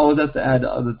 but I always have to add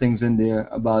other things in there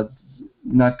about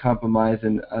not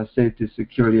compromising safety,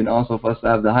 security, and also for us to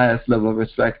have the highest level of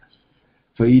respect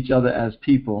for each other as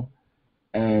people.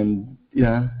 And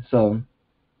so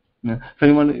if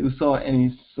anyone who saw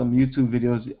some YouTube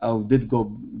videos, I did go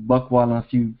buck wild on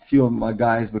a few of my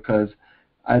guys because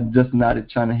I just not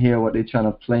trying to hear what they're trying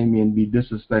to play me and be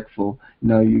disrespectful.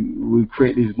 We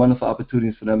create these wonderful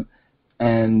opportunities for them,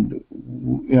 and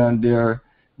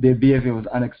their behavior was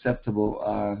unacceptable.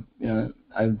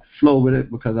 I flow with it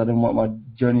because I didn't want my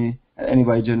journey and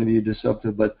anybody's journey to be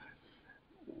disruptive. But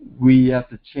we have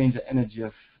to change the energy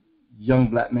of young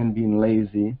black men being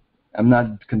lazy. I'm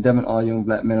not condemning all young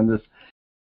black men. I'm just,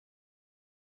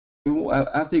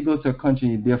 after you go to a country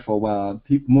and you're there for a while,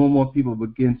 more and more people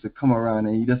begin to come around,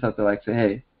 and you just have to say,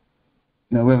 hey,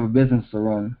 we have a business to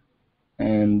run,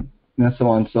 and so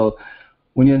on. So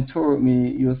when you're on tour with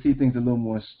me, you'll see things a little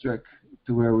more strict,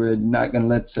 to where we're not going to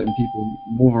let certain people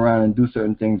move around and do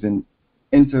certain things and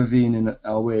intervene in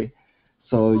our way.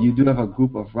 So you do have a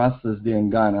group of Rastas there in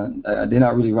Ghana. They're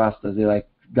not really Rastas. They're like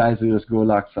guys who just grow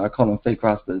locks, so I call them fake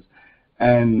Rastas.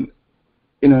 And,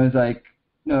 it's like,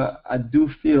 I do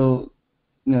feel,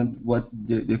 what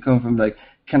they come from, like,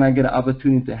 can I get an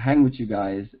opportunity to hang with you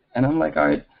guys? And I'm like, all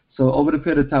right. So over the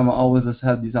period of time, I always just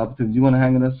have these opportunities. You want to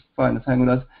hang with us? Fine, let's hang with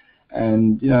us.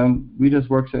 And, we just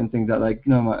work certain things out. Like,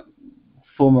 my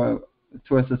former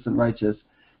tour assistant Righteous,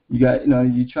 you're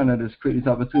trying to just create these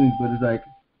opportunities, but it's like,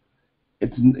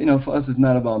 it's, for us, it's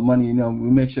not about money.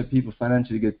 We make sure people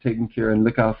financially get taken care and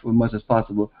look out for as much as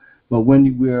possible. But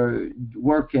when we're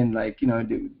working, like,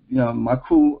 my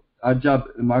crew, our job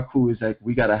in my crew is like,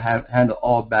 we got to handle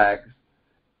all bags,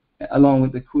 along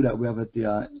with the crew that we have at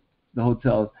the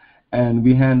hotels. And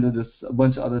we handle a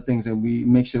bunch of other things, and we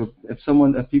make sure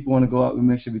if people want to go out, we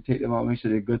make sure we take them out, make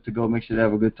sure they're good to go, make sure they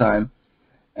have a good time.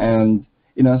 And,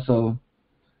 so,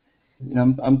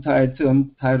 I'm tired too.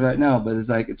 I'm tired right now, but it's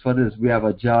like, it's what it is. We have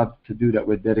a job to do that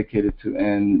we're dedicated to.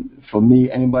 And for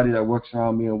me, anybody that works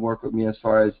around me and work with me, as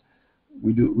far as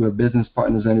we're business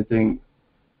partners or anything,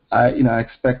 I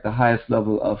expect the highest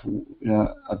level of,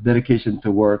 of dedication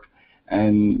to work.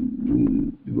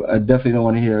 And I definitely don't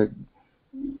want to hear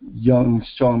young,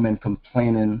 strong men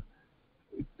complaining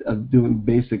of doing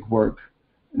basic work.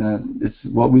 It's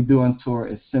what we do on tour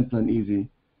is simple and easy.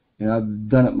 I've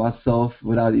done it myself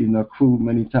without even a crew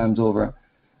many times over.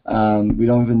 We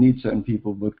don't even need certain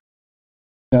people, but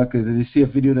because if you see a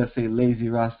video that say lazy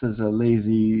Rastas or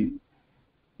lazy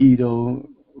Edo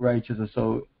Righteous or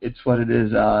so, it's what it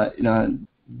is.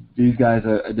 These guys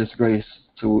are a disgrace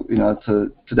to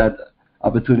to that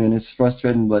opportunity, and it's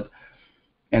frustrating. But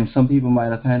And some people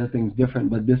might have handled things different,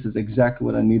 but this is exactly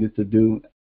what I needed to do.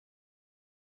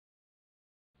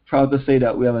 Proud to say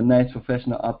that we have a nice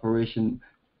professional operation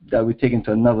that we're taking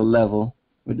to another level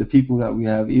with the people that we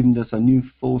have, even just a new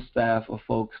full staff of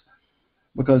folks,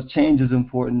 because change is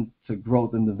important to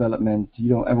growth and development. You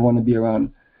don't ever want to be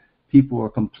around people who are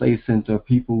complacent or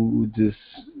people who just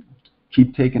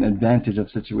keep taking advantage of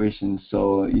situations.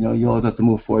 So, you always have to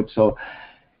move forward. So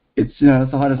it's,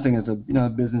 that's the hardest thing as a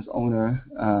business owner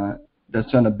that's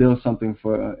trying to build something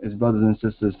for his brothers and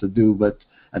sisters to do. But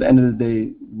at the end of the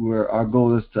day, our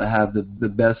goal is to have the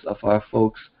best of our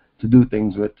folks to do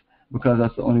things with, because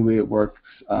that's the only way it works.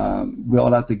 We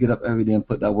all have to get up every day and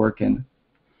put that work in.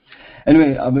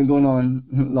 Anyway, I've been going on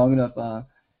long enough.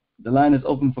 The line is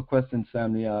open for questions,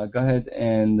 family. Go ahead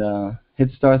and hit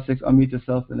 *6, unmute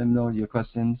yourself, and let me know your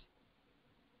questions.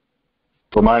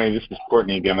 Bomani, this is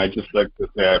Courtney again. I'd just like to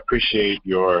say I appreciate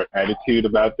your attitude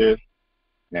about this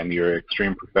and your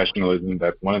extreme professionalism.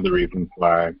 That's one of the reasons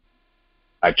why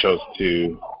I chose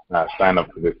to sign up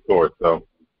for this course. So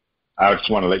I just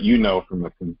want to let you know from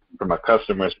a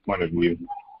customer's point of view,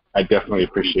 I definitely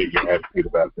appreciate your attitude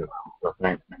about this. So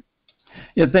thanks.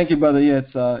 Yeah, thank you, brother. Yeah,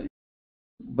 it's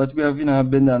but we have, I've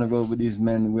been down the road with these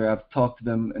men where I've talked to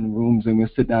them in rooms, and we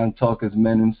sit down and talk as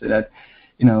men and say that,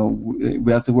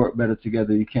 we have to work better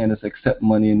together. You can't just accept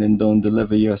money and then don't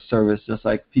deliver your service. Just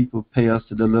like people pay us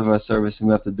to deliver our service, and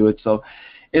we have to do it. So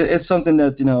it's something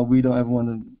that, we don't ever want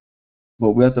to,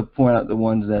 but we have to point out the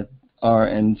ones that are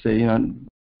and say,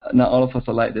 not all of us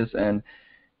are like this, and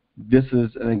this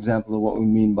is an example of what we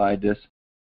mean by this.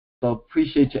 So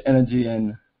appreciate your energy.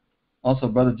 And also,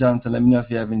 Brother Jonathan, let me know if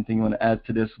you have anything you want to add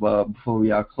to this before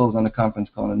we close on the conference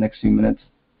call in the next few minutes.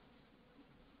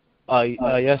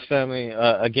 Yes, family.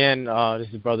 Again, this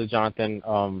is Brother Jonathan.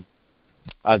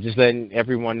 Just letting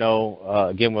everyone know,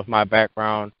 again, with my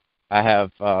background, I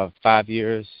have 5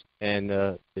 years in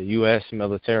the U.S.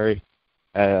 military,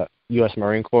 U.S.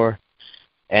 Marine Corps,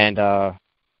 and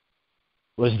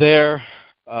was there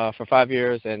for 5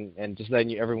 years, and just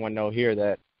letting everyone know here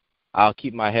that I'll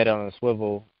keep my head on a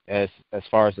swivel as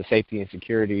far as the safety and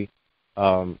security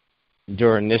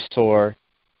during this tour,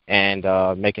 and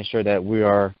making sure that we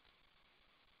are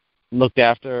looked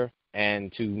after,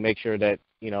 and to make sure that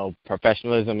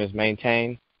professionalism is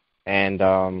maintained, and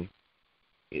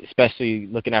especially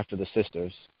looking after the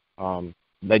sisters,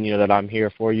 letting you know that I'm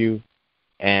here for you,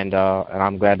 and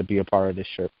I'm glad to be a part of this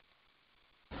trip.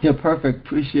 Yeah, perfect.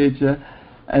 Appreciate you.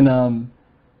 And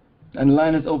the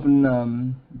line is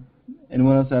open.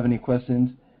 Anyone else have any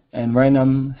questions? And right now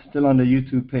I'm still on the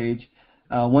YouTube page.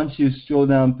 Once you scroll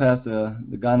down past the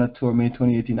Ghana Tour May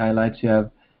 2018 highlights, you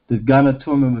have the Ghana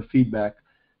Tour member feedback.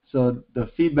 So the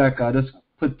feedback I just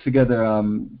put together,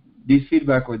 these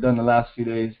feedback were done the last few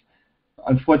days.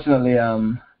 Unfortunately,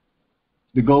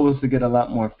 the goal was to get a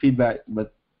lot more feedback,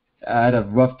 but I had a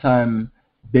rough time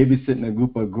babysitting a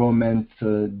group of grown men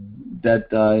that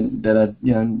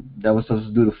was supposed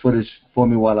to do the footage for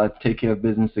me while I take care of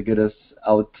business to get us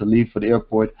out to leave for the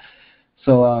airport.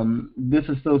 So this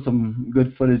is still some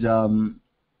good footage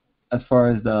as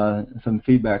far as some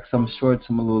feedback. Some short,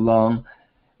 some a little long,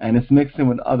 and it's mixed in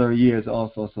with other years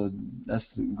also, so that's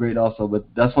great also. But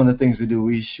that's one of the things we do.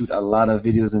 We shoot a lot of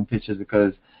videos and pictures,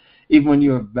 because even when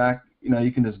you're back,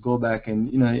 you can just go back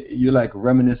and you're like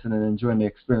reminiscing and enjoying the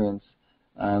experience.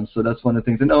 So that's one of the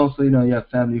things. And also, you have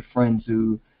family, friends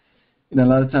who, a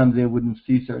lot of times they wouldn't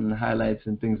see certain highlights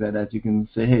and things like that. You can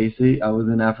say, hey, see, I was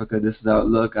in Africa. This is how it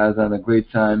looked. I was having a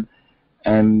great time.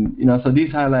 And, so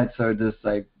these highlights are just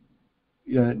like,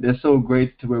 they're so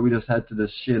great to where we just had to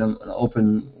just share them in an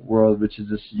open world, which is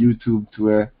just YouTube, to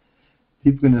where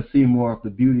people can just see more of the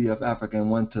beauty of Africa and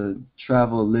want to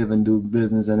travel, live, and do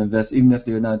business and invest, even if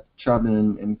they're not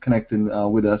traveling and connecting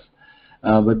with us.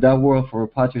 But that world for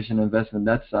repatriation investment,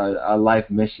 that's our life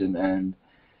mission, and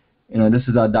this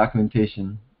is our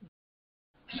documentation.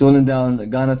 Scrolling down, the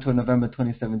Ghana Tour November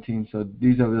 2017. So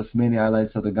these are just mainly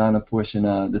highlights of the Ghana portion.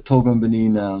 The Togo and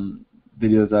Benin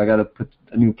videos, I got to put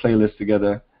a new playlist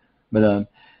together. But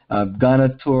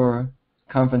Ghana Tour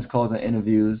conference calls and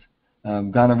interviews,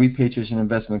 Ghana Repatriation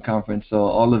Investment Conference. So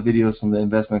all the videos from the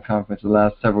investment conference the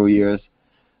last several years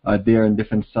are there in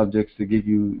different subjects to give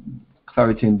you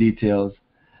clarity and details.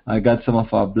 I got some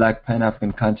of our Black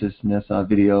Pan-African Consciousness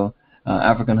video,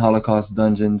 African Holocaust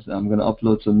Dungeons. I'm going to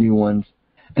upload some new ones,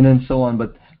 and then so on.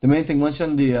 But the main thing, once you're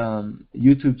on the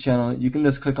YouTube channel, you can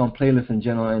just click on playlists in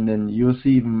general, and then you'll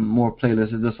see even more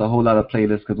playlists. It's just a whole lot of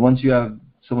playlists, because once you have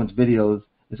so much videos,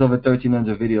 it's over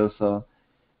 1,300 videos, so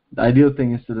the ideal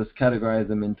thing is to just categorize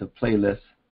them into playlists.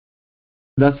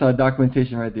 That's our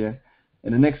documentation right there.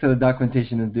 And the next set of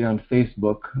documentation is there on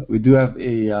Facebook. We do have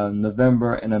a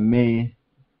November and a May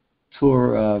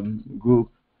tour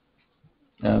group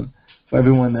for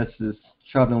everyone that's just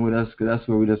traveling with us, because that's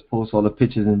where we just post all the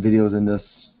pictures and videos and just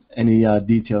any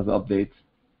details, updates.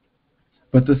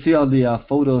 But to see all the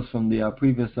photos from the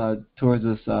previous tours,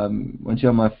 just once you're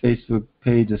on my Facebook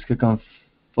page, just click on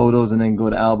photos and then go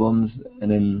to albums.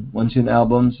 And then once you're in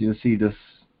albums, you'll see this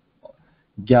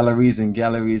galleries and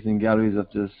galleries and galleries of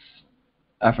just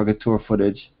Africa tour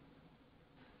footage.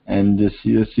 And just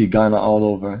you'll see Ghana all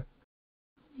over.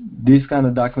 These kind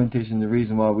of documentation, the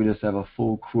reason why we just have a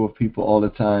full crew of people all the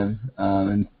time,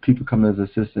 and people come as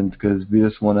assistants, because we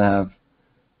just want to have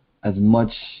as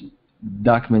much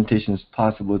documentation as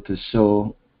possible to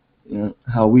show,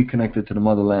 how we connected to the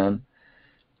motherland,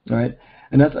 right?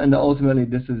 And ultimately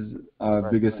this is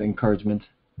our biggest encouragement.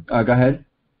 Go ahead.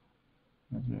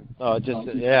 That's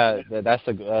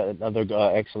another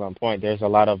excellent point. There's a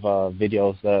lot of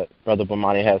videos that Brother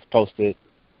Bomani has posted,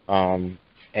 and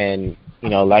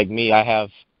like me, I have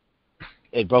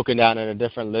it broken down in a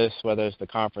different list, whether it's the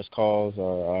conference calls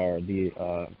or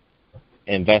the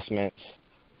investments,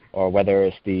 or whether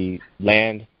it's the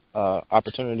land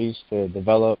opportunities to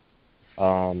develop,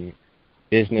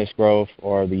 business growth,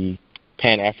 or the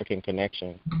Pan-African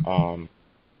connection.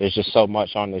 There's just so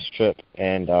much on this trip,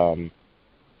 and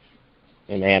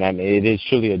man, I mean, it is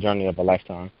truly a journey of a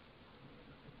lifetime.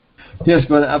 Yes,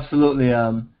 brother, absolutely.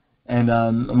 And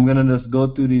I'm gonna just go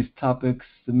through these topics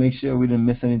to make sure we didn't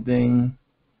miss anything.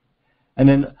 And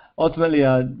then ultimately,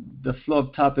 the flow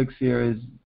of topics here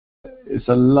is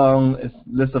a long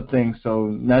list of things. So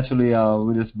naturally,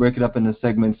 we'll just break it up into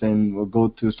segments, and we'll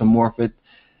go through some more of it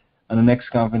on the next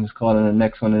conference call and the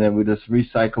next one, and then we just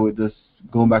recycle it, just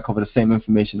going back over the same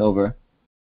information over.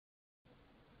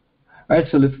 All right,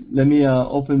 so let me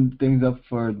open things up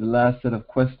for the last set of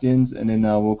questions, and then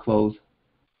we'll close.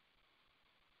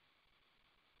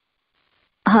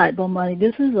 Hi, Bomani.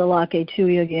 This is Alake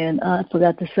Chui again. I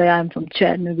forgot to say I'm from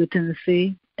Chattanooga,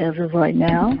 Tennessee, as of right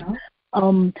now.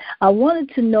 I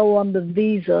wanted to know on the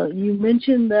visa, you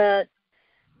mentioned that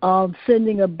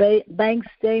sending a bank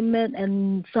statement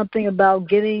and something about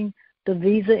getting the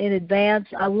visa in advance.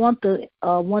 I want the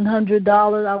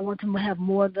 $100. I want to have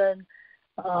more than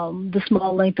the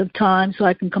small length of time so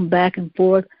I can come back and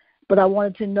forth. But I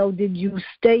wanted to know, did you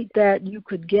state that you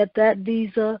could get that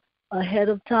visa ahead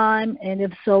of time? And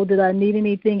if so, did I need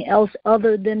anything else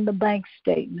other than the bank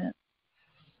statement?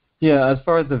 Yeah, as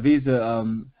far as the visa,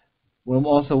 what I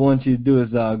also want you to do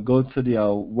is go to the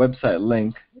website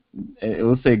link. It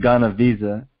will say Ghana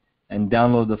Visa, and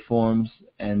download the forms,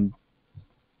 and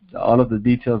all of the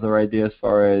details are right there as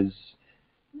far as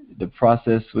the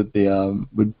process with the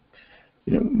with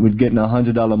getting a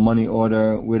 $100 money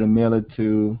order, where to mail it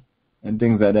to, and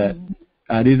things like that.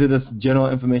 These are just general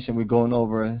information we're going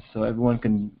over, so everyone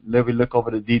can literally look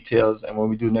over the details, and when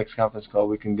we do next conference call,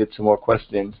 we can get some more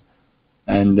questions.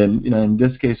 And then, in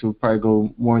this case, we'll probably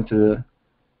go more into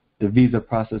the visa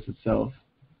process itself.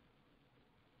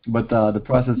 But the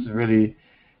process is really,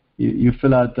 you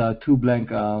fill out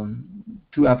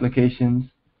two applications,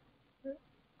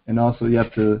 and also you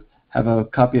have to have a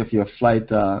copy of your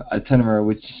flight itinerary,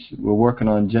 which we're working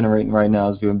on generating right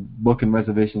now as we're booking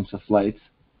reservations for flights.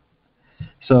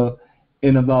 So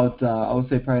in about, I would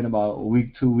say probably in about a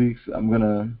week, 2 weeks,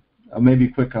 or maybe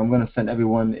quicker, I'm going to send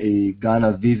everyone a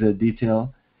Ghana visa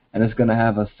detail, and it's going to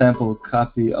have a sample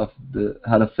copy of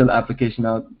how to fill the application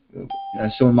out,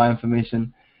 showing my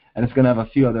information, and it's going to have a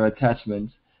few other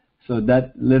attachments. So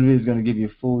that literally is going to give you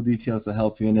full details to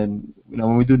help you. And then,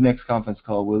 when we do the next conference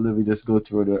call, we'll literally just go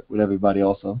through it with everybody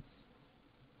also.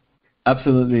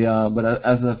 Absolutely. But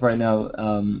as of right now,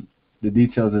 the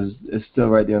details is still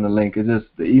right there on the link. It's just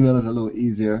the email is a little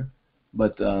easier,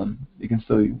 but you can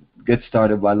still get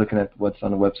started by looking at what's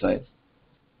on the website.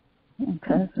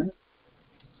 Okay.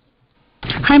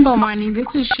 Hi, Bomani. This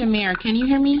is Shamir. Can you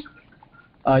hear me?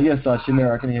 Yes,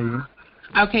 Shamir, I can hear you.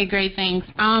 Okay, great, thanks.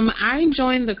 I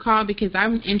joined the call because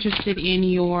I'm interested in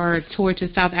your tour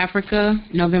to South Africa,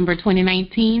 November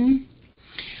 2019.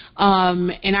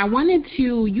 And I wanted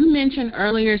to, you mentioned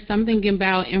earlier something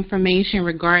about information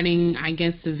regarding, I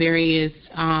guess, the various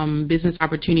business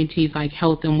opportunities like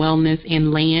health and wellness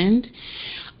and land.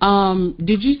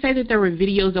 Did you say that there were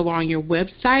videos that were on your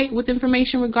website with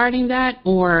information regarding that,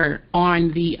 or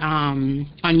on the on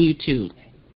YouTube?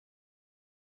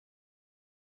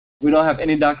 We don't have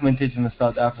any documentation of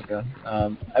South Africa.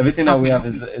 Everything that we have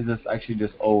is just actually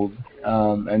just old,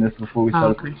 and it's before we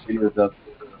started putting videos up.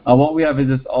 What we have is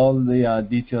just all the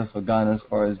details for Ghana as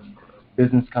far as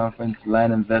business conference,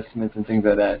 land investments, and things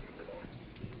like that.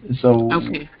 So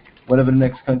whatever the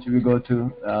next country we go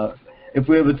to. If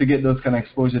we're able to get those kind of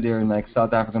exposure there in like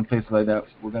South African places like that,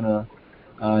 we're gonna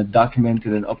document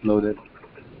it and upload it.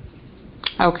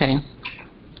 Okay.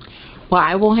 Well,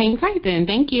 I will hang tight then.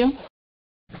 Thank you.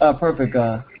 Perfect.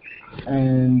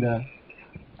 And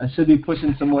I should be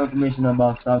pushing some more information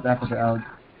about South Africa out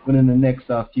within the next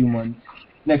few months,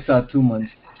 next 2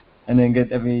 months, and then get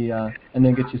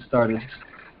you started.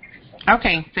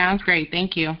 Okay, sounds great.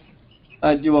 Thank you.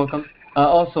 You're welcome.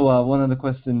 Also, one other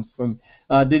question from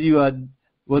does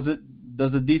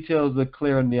the details look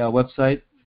clear on the website?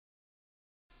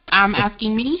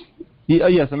 Asking me?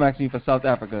 Yes, I'm asking you for South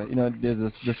Africa. You know,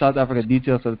 there's the South Africa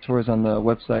details of the tours on the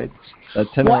website.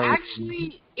 Well,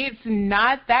 actually, it's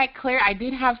not that clear. I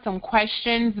did have some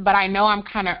questions, but I know I'm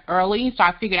kind of early, so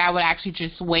I figured I would actually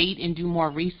just wait and do more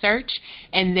research.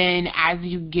 And then as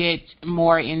you get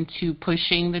more into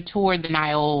pushing the tour, then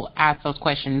I'll ask those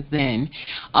questions then.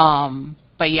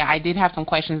 But yeah, I did have some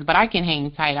questions, but I can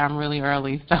hang tight. I'm really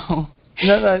early, so.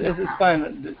 No, it's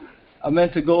fine. I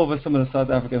meant to go over some of the South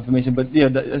Africa information, but yeah,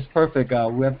 it's perfect.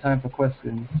 We have time for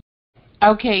questions.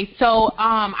 Okay, so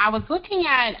I was looking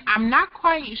at, I'm not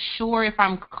quite sure if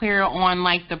I'm clear on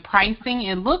like the pricing.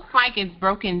 It looks like it's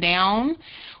broken down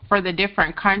for the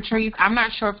different countries. I'm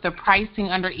not sure if the pricing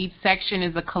under each section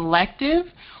is a collective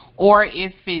or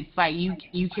if it's like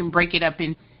you can break it up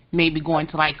in maybe going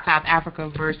to like South Africa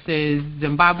versus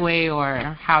Zimbabwe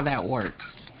or how that works.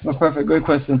 Well, perfect. Great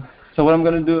question. So what I'm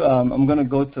going to do, I'm going to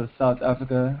go to South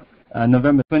Africa,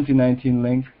 November 2019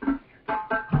 link.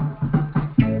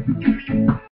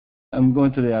 I'm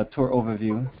going to the tour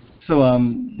overview. So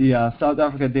the South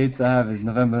Africa dates I have is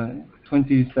November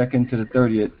 22nd to the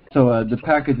 30th. So the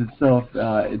package itself,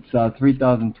 it's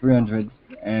 3,300,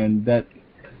 and that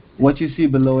what you see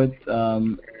below it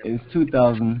is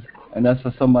 2,000, and that's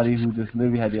for somebody who just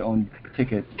literally had their own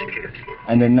ticket.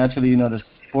 And then naturally, you know, there's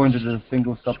 400 is a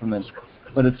single supplement.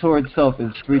 But the tour itself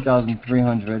is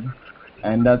 3,300,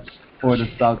 and that's for the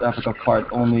South Africa part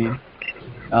only.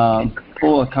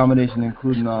 Full accommodation,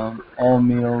 including all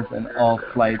meals and all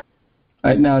flights.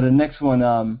 Right now, the next one,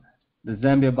 the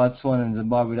Zambia, Botswana, and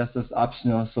Zimbabwe, that's just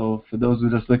optional. So for those who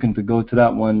are just looking to go to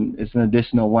that one, it's an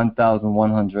additional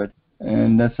 1,100,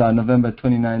 and that's November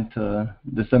 29th to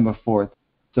December 4th.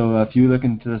 So if you're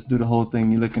looking to just do the whole thing,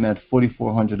 you're looking at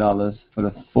 $4,400 for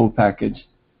the full package.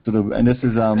 So and this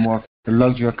is more the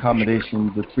luxury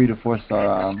accommodations, the 3 to 4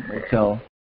 star hotel.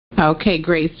 Okay,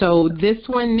 great. So this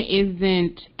one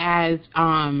isn't as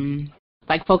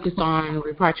like focused on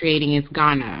repatriating as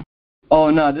Ghana. Oh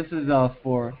no, this is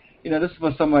for this is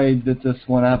for somebody that just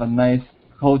want to have a nice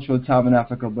cultural time in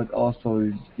Africa, but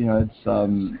also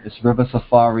it's river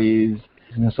safaris,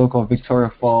 so-called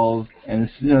Victoria Falls, and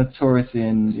it's touristy,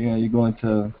 and you're going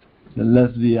to the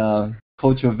Leslie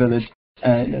cultural village,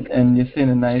 and you're seeing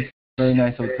a very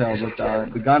nice hotel.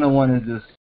 But the Ghana one is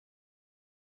just.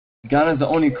 Ghana is the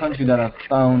only country that I've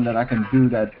found that I can do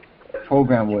that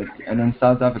program with. And then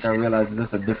South Africa, I realized it's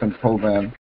just a different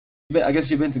program. I guess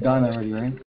you've been to Ghana already,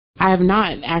 right? I have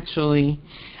not, actually.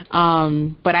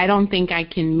 But I don't think I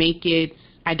can make it.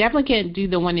 I definitely can't do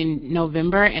the one in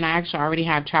November, and I actually already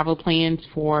have travel plans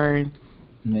for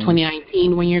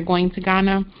 2019 when you're going to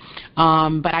Ghana.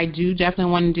 But I do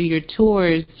definitely want to do your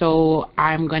tours, so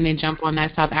I'm going to jump on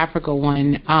that South Africa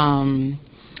one.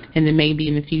 And then maybe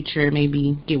in the future,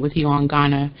 maybe get with you on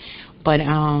Ghana. But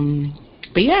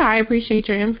yeah, I appreciate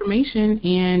your information,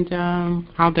 and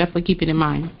I'll definitely keep it in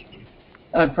mind.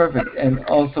 Perfect. And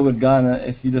also with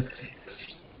Ghana,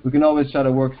 we can always try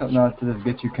to work something out to just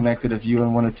get you connected if you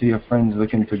and one or two of your friends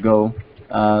looking to go.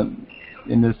 That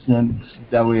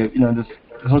way, just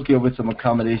hook you up with some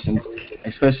accommodations,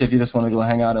 especially if you just want to go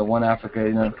hang out at One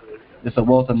Africa, There's a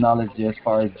wealth of knowledge there as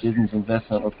far as business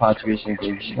investment repatriation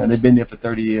because they've been there for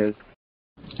 30 years.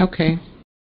 Okay,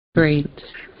 great.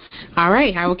 All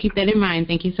right, I will keep that in mind.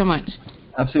 Thank you so much.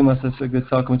 Absolutely, my sister. Good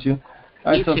talking with you.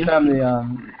 All right, so family,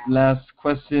 last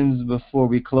questions before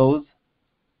we close.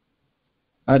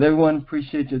 All right, everyone,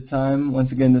 appreciate your time.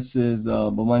 Once again, this is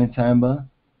Bomani Tamba,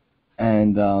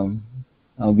 and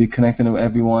I'll be connecting with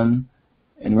everyone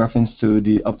in reference to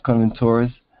the upcoming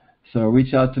tours. So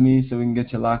reach out to me so we can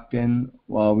get you locked in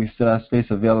while we still have space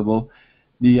available.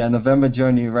 The November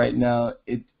journey right now,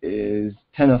 it is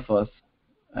 10 of us,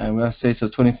 and we have space for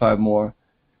 25 more.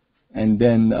 And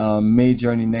then May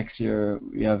journey next year,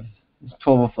 we have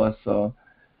 12 of us. So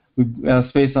we have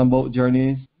space on both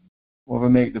journeys. Whoever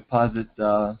make deposit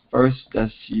first,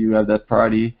 that's you have that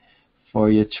priority for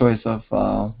your choice of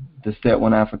to stay at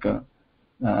One Africa.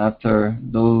 After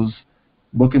those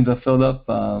bookings are filled up,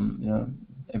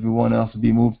 everyone else will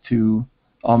be moved to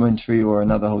Almond Tree or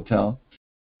another hotel.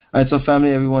 All right, so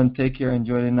family, everyone, take care,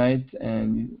 enjoy the night,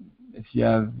 and if you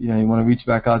have, you want to reach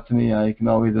back out to me, you can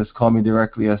always just call me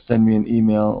directly or send me an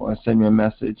email or send me a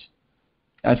message.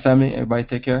 All right, family, everybody,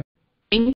 take care.